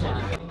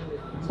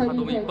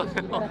 너무 이뻐요.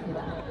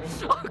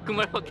 그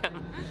말밖에 안.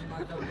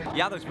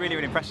 Yeah, that was really,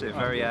 really impressive.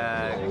 Very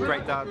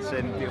great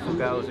dancing, beautiful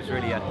girls. It was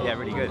really, yeah,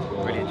 really good.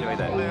 Really enjoyed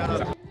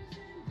it.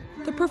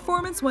 The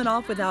performance went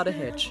off without a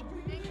hitch.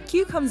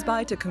 Kyu comes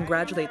by to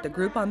congratulate the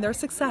group on their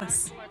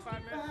success.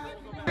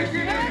 It was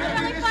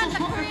really fun. The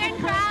Korean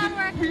crowd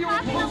were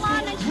clapping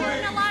along and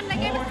cheering along. They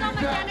gave us so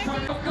much energy.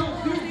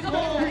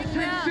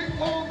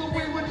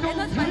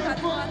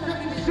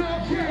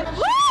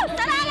 Woo!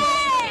 사랑해!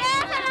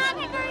 Yeah,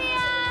 사랑해,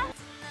 Korea!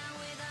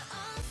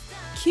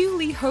 Kyu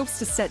Lee hopes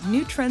to set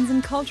new trends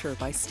in culture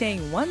by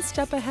staying one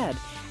step ahead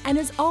and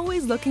is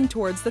always looking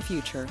towards the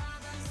future.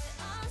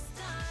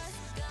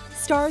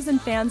 Stars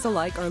and fans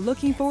alike are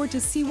looking forward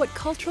to see what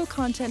cultural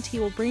content he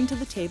will bring to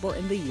the table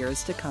in the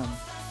years to come.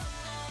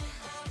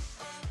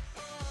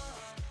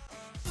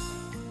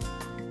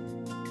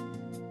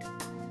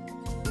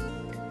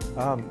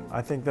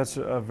 I think that's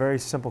a very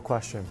simple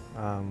question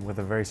with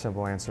a very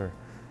simple answer.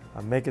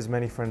 Make as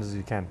many friends as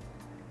you can.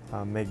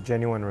 Make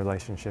genuine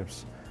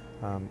relationships.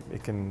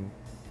 It can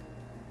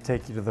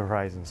take you to the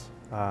horizons.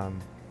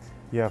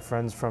 You have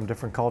friends from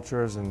different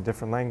cultures and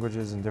different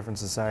languages and different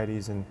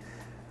societies, and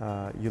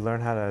you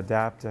learn how to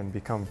adapt and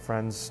become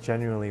friends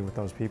genuinely with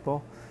those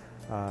people.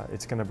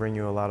 It's going to bring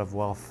you a lot of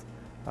wealth,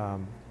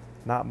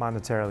 not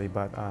monetarily,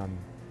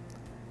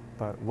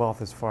 but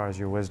wealth as far as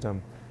your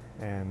wisdom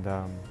and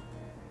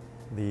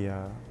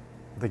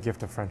the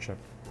gift of friendship,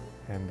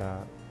 and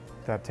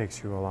that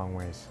takes you a long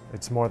ways.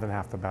 It's more than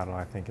half the battle.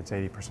 I think it's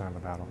 80% of the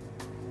battle.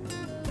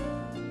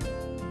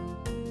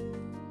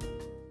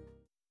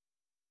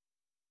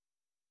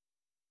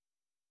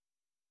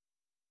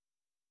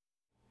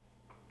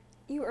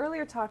 You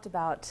earlier talked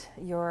about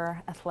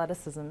your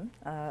athleticism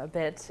a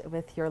bit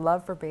with your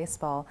love for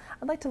baseball.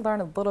 I'd like to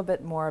learn a little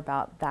bit more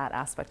about that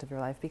aspect of your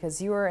life,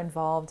 because you were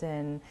involved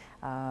in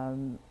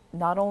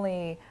not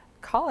only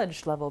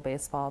college level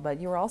baseball, but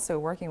you were also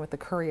working with the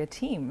Korea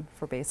team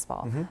for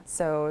baseball. Mm-hmm.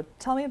 So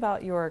tell me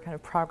about your kind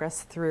of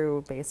progress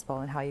through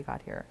baseball and how you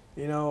got here.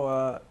 You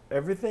know,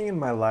 everything in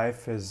my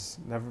life has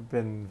never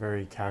been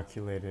very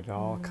calculated. It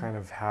all kind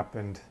of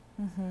happened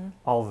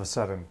all of a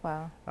sudden.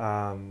 Wow.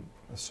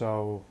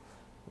 So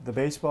the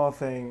baseball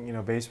thing, you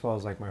know, baseball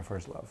is like my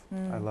first love.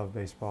 I love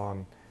baseball,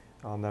 and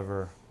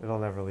it'll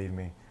never leave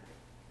me.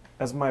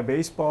 As my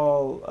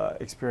baseball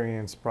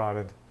experience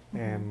broadened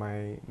and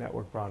my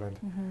network broadened,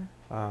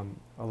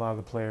 a lot of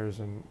the players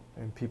and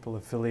people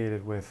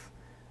affiliated with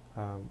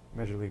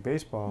Major League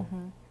Baseball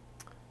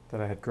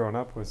that I had grown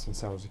up with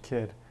since I was a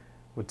kid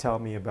would tell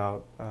me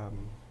about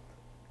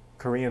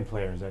Korean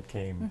players that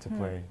came to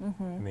play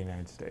in the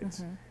United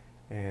States.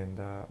 And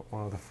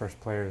one of the first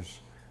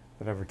players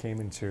that ever came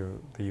into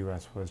the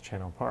U.S. was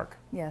Channel Park.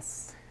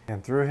 Yes.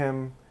 And through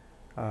him,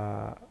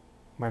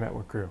 my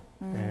network grew.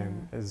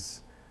 And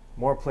as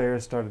more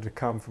players started to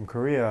come from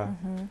Korea,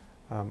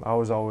 I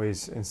was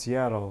always in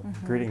Seattle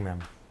greeting them.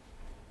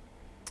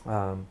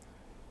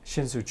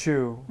 Shin-Soo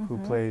Chu, who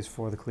plays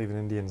for the Cleveland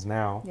Indians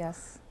now,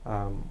 Yes.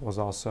 was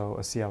also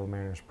a Seattle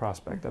Mariners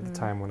prospect at the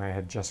time when I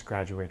had just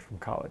graduated from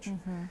college.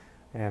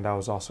 And I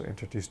was also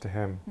introduced to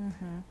him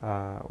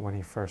when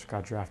he first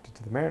got drafted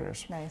to the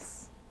Mariners.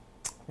 Nice.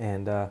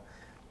 And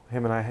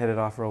him and I hit it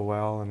off real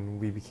well, and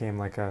we became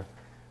like a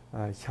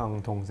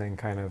Jang Dong-gun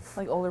kind of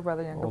Like older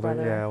brother, younger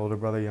brother. Yeah, older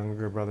brother,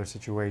 younger brother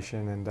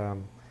situation, and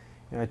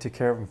you know, I took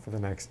care of him for the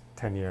next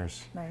 10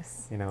 years.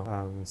 Nice. You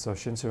know, so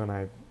Shin-Soo and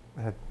I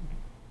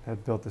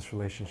had built this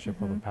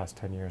relationship over the past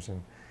 10 years,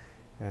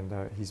 and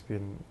he's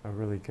been a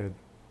really good,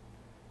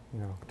 you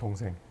know,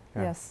 Dong-gun.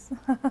 Yeah. Yes.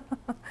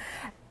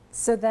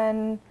 So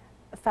then,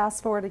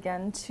 fast forward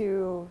again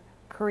to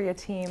Korea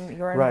team,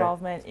 your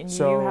involvement in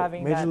you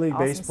having Major that League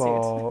awesome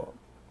Baseball,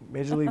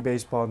 Major League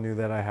Baseball knew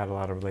that I had a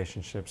lot of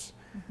relationships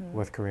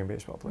with Korean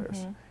baseball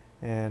players.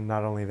 And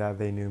not only that,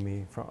 they knew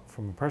me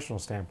from a personal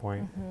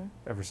standpoint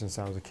ever since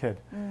I was a kid.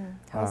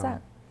 How was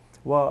that?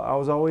 Well, I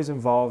was always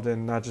involved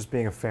in not just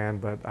being a fan,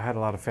 but I had a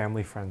lot of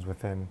family friends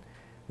within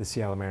the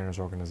Seattle Mariners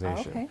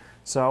organization. Oh, okay.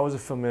 So I was a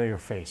familiar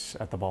face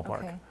at the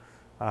ballpark. Okay.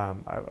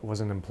 I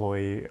wasn't an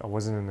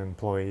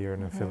employee or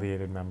an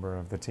affiliated member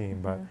of the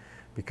team, but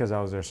because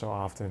I was there so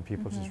often,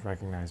 people just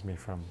recognized me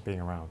from being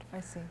around.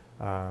 I see.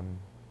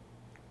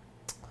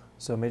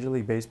 So Major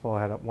League Baseball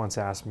had once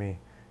asked me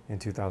in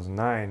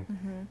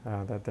 2009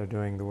 that they're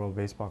doing the World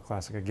Baseball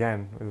Classic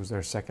again. It was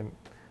their second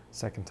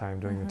time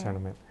doing the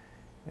tournament.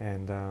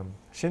 And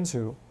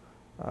Shin-Soo,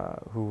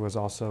 who was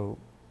also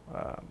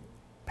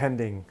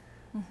pending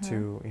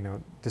to, you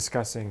know,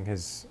 discussing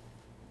his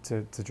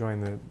to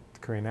join the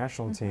Korean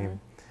national team,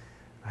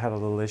 had a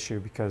little issue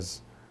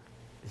because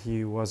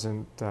he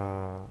wasn't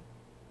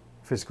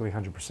physically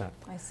 100%.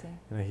 I see.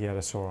 You know, he had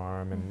a sore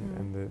arm,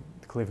 and the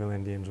Cleveland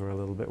Indians were a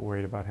little bit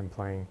worried about him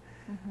playing,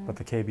 but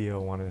the KBO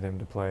wanted him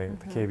to play.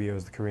 The KBO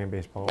is the Korean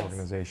Baseball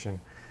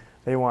Organization.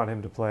 They want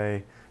him to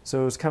play.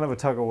 So it was kind of a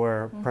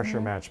tug-of-war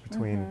pressure match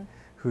between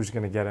who's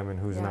going to get him and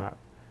who's not.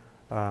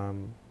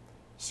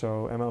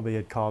 So MLB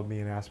had called me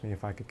and asked me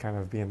if I could kind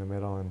of be in the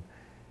middle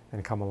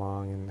and come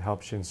along and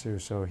help Shin-soo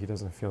so he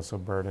doesn't feel so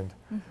burdened.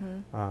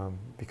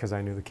 Because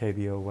I knew the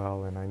KBO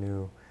well and I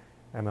knew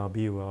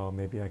MLB well,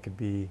 maybe I could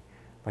be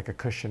like a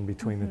cushion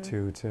between the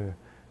two to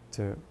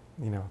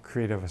you know,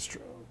 create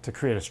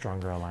a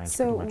stronger alliance.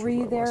 So were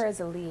you there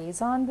as a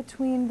liaison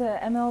between the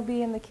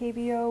MLB and the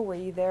KBO? Were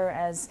you there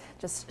as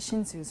just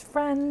Shin-soo's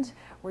friend?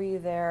 Were you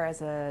there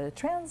as a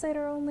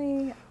translator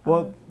only?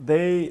 Well,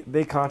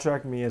 they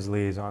contract me as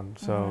liaison,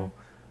 so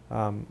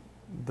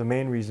the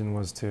main reason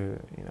was to,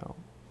 you know,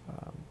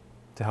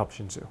 to help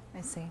Shin-soo.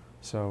 I see.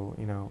 So,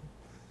 you know,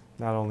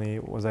 not only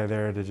was I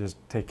there to just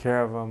take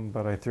care of him,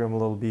 but I threw him a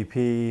little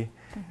BP,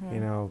 you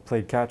know,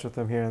 played catch with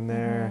him here and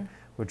there,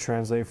 would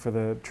translate for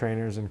the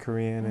trainers in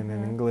Korean and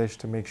in English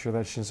to make sure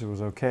that Shin-soo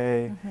was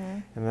okay.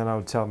 And then I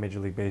would tell Major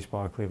League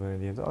Baseball, Cleveland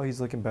Indians, oh, he's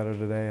looking better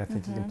today, I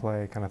think he can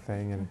play, kind of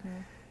thing.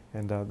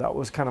 And that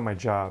was kind of my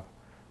job.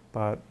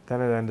 But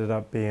then it ended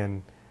up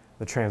being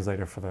the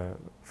translator for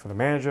the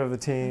manager of the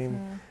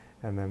team,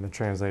 and then the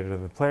translator to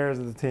the players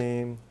of the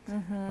team,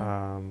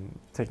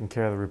 taking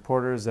care of the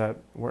reporters that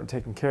weren't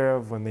taken care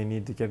of when they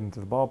need to get into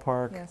the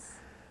ballpark. Yes.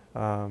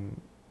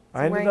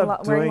 I ended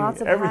up doing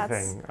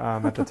everything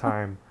at the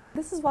time.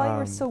 This is while you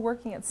were still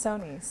working at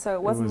Sony, so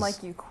it wasn't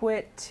like you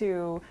quit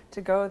to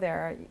go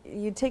there.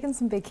 You'd taken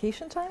some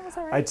vacation time, was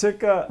that right? I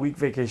took a week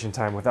vacation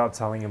time without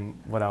telling him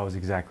what I was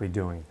exactly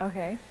doing.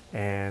 Okay.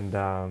 And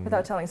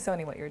without telling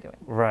Sony what you were doing.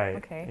 Right.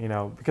 Okay. You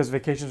know, because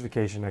vacation's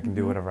vacation, I can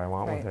do whatever I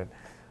want with it.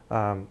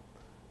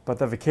 But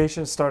the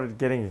vacation started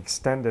getting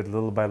extended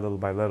little by little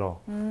by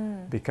little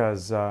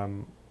because I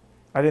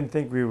didn't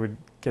think we would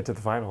get to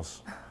the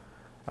finals.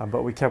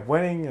 But we kept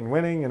winning and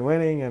winning and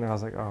winning, and I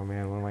was like, oh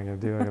man, what am I going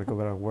to do? I got to go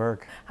back to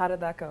work. How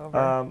did that go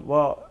over?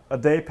 Well, a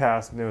day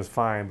passed and it was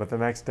fine, but the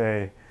next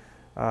day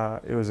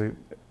it was a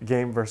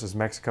game versus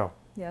Mexico.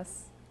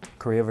 Yes.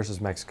 Korea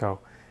versus Mexico.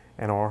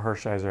 And Orr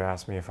Hershiser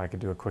asked me if I could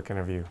do a quick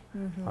interview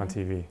on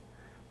TV.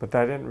 But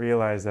I didn't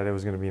realize that it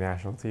was going to be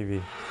national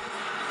TV.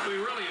 We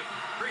really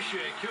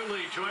appreciate Kyu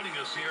Lee joining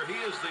us here.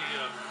 He is the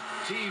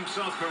Team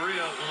South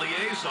Korea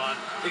liaison.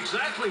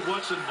 Exactly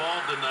what's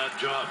involved in that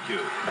job, Kyu?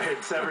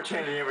 It's ever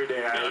changing every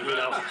day.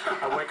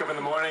 I wake up in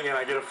the morning and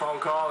I get a phone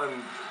call,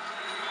 and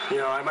you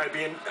know, I might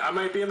be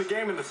in the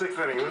game in the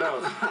 6th inning. Who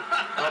knows?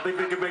 I don't think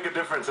they could make a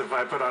difference if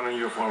I put on a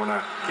uniform or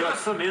not. Give us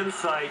some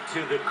insight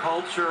to the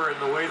culture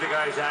and the way the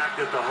guys act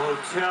at the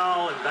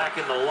hotel and back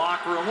in the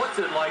locker room. What's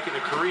it like in the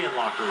Korean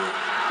locker room?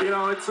 You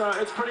know,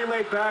 it's pretty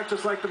laid back,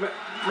 just like the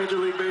Major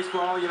League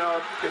Baseball. You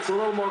know, it's a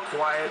little more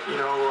quiet. You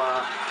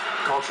know,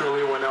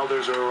 culturally, when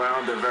elders are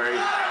around, they're very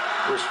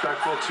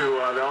respectful to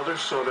the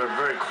elders, so they're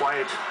very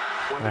quiet.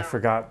 And I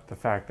forgot the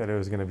fact that it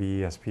was going to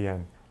be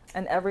ESPN.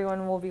 And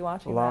everyone will be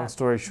watching Long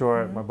story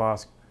short, my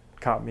boss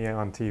caught me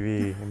on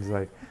TV and he's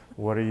like,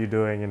 what are you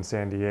doing in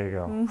San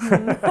Diego?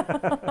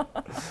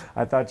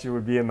 I thought you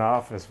would be in the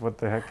office. What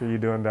the heck are you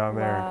doing down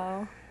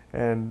there?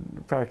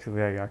 And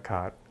practically I got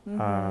caught. You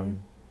know,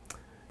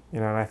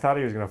 and I thought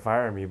he was going to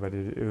fire me, but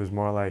it was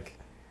more like,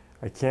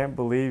 I can't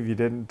believe you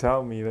didn't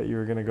tell me that you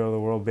were going to go to the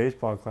World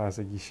Baseball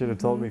Classic. You should have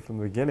told me from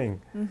the beginning.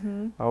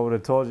 I would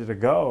have told you to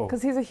go.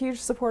 Because he's a huge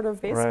supporter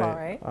of baseball,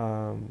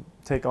 right?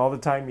 Take all the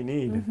time you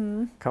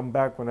need. Come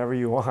back whenever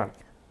you want,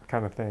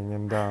 kind of thing.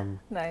 And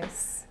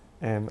nice.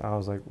 And I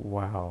was like,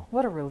 wow.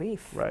 What a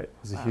relief. Right. It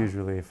was a huge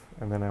relief.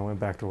 And then I went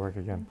back to work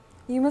again.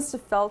 You must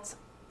have felt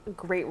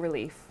great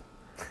relief.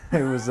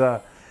 It was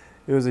a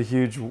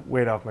huge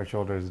weight off my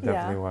shoulders. It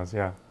definitely was,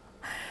 yeah.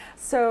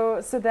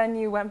 So then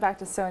you went back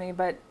to Sony,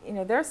 but you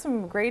know there's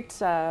some great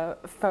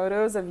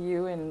photos of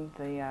you in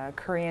the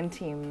Korean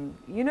team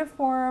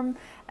uniform,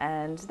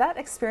 and that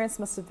experience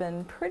must have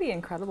been pretty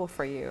incredible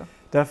for you.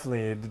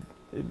 Definitely,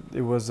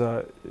 it was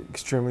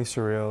extremely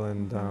surreal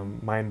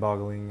and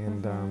mind-boggling,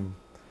 and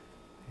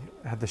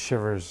had the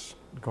shivers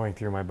going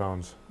through my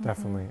bones.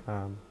 Definitely,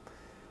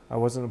 I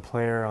wasn't a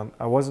player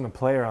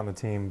on the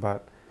team,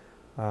 but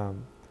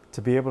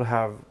to be able to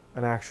have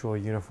an actual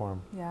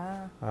uniform,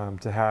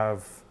 to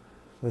have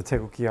the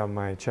Taegukgi on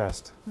my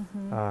chest.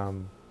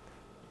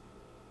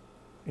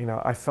 You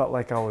know, I felt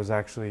like I was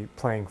actually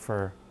playing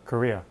for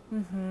Korea,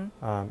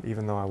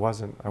 even though I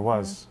wasn't. I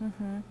was,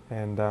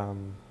 and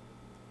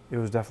it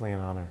was definitely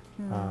an honor.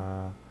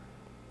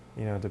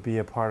 You know, to be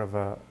a part of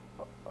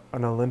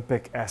an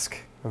Olympic-esque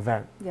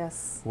event,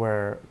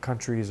 where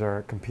countries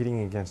are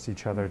competing against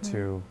each other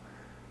to,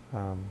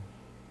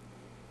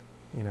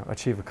 you know,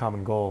 achieve a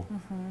common goal.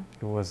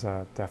 It was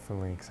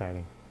definitely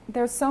exciting.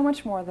 There's so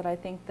much more that I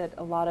think that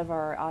a lot of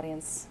our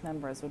audience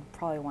members would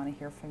probably want to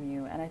hear from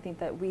you, and I think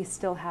that we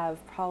still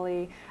have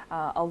probably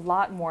a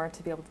lot more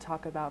to be able to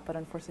talk about, but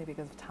unfortunately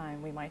because of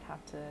time we might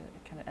have to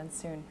kind of end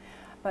soon.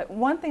 But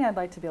one thing I'd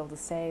like to be able to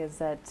say is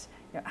that,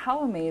 you know,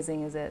 how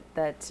amazing is it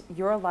that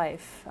your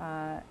life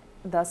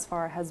thus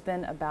far has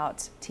been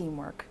about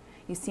teamwork.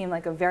 You seem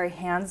like a very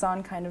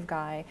hands-on kind of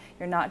guy.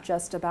 You're not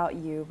just about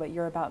you, but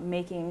you're about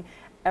making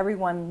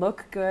everyone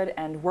look good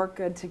and work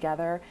good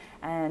together,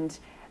 and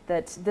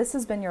that this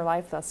has been your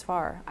life thus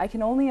far. I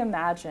can only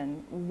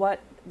imagine what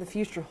the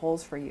future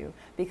holds for you,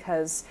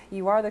 because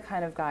you are the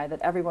kind of guy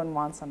that everyone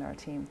wants on their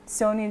team.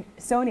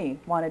 Sony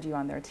wanted you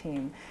on their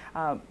team.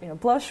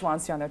 Blush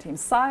wants you on their team.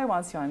 Psy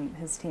wants you on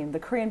his team. The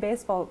Korean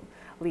Baseball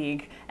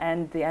League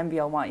and the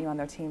NBL want you on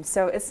their team.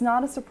 So it's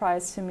not a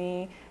surprise to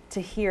me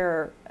to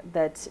hear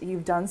that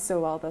you've done so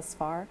well thus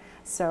far.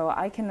 So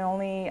I can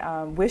only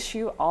wish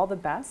you all the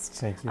best.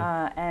 Thank you.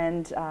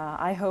 And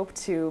I hope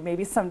to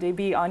maybe someday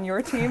be on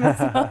your team as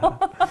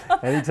well.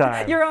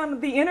 Anytime. You're on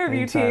the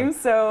INNERview team,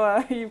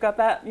 so you've got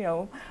that,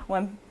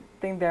 one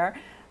thing there.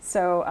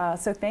 So,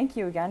 so thank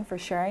you again for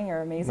sharing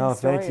your amazing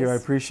stories. No, thank you. I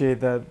appreciate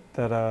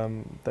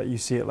that you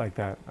see it like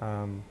that.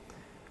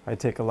 I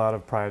take a lot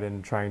of pride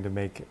in trying to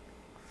make,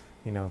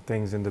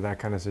 things into that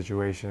kind of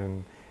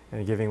situation,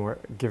 and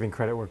giving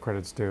credit where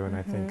credit's due. And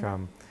I think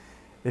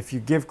if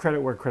you give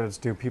credit where credit's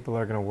due, people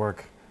are going to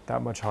work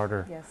that much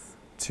harder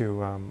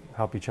to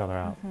help each other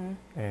out.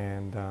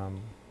 And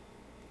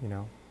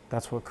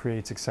that's what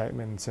creates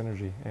excitement and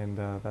synergy, and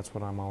that's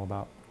what I'm all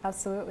about.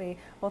 Absolutely.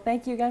 Well,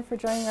 thank you again for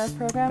joining our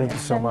program. Thank you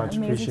so much.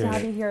 Amazing Appreciate to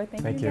have it. you here.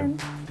 Thank you again.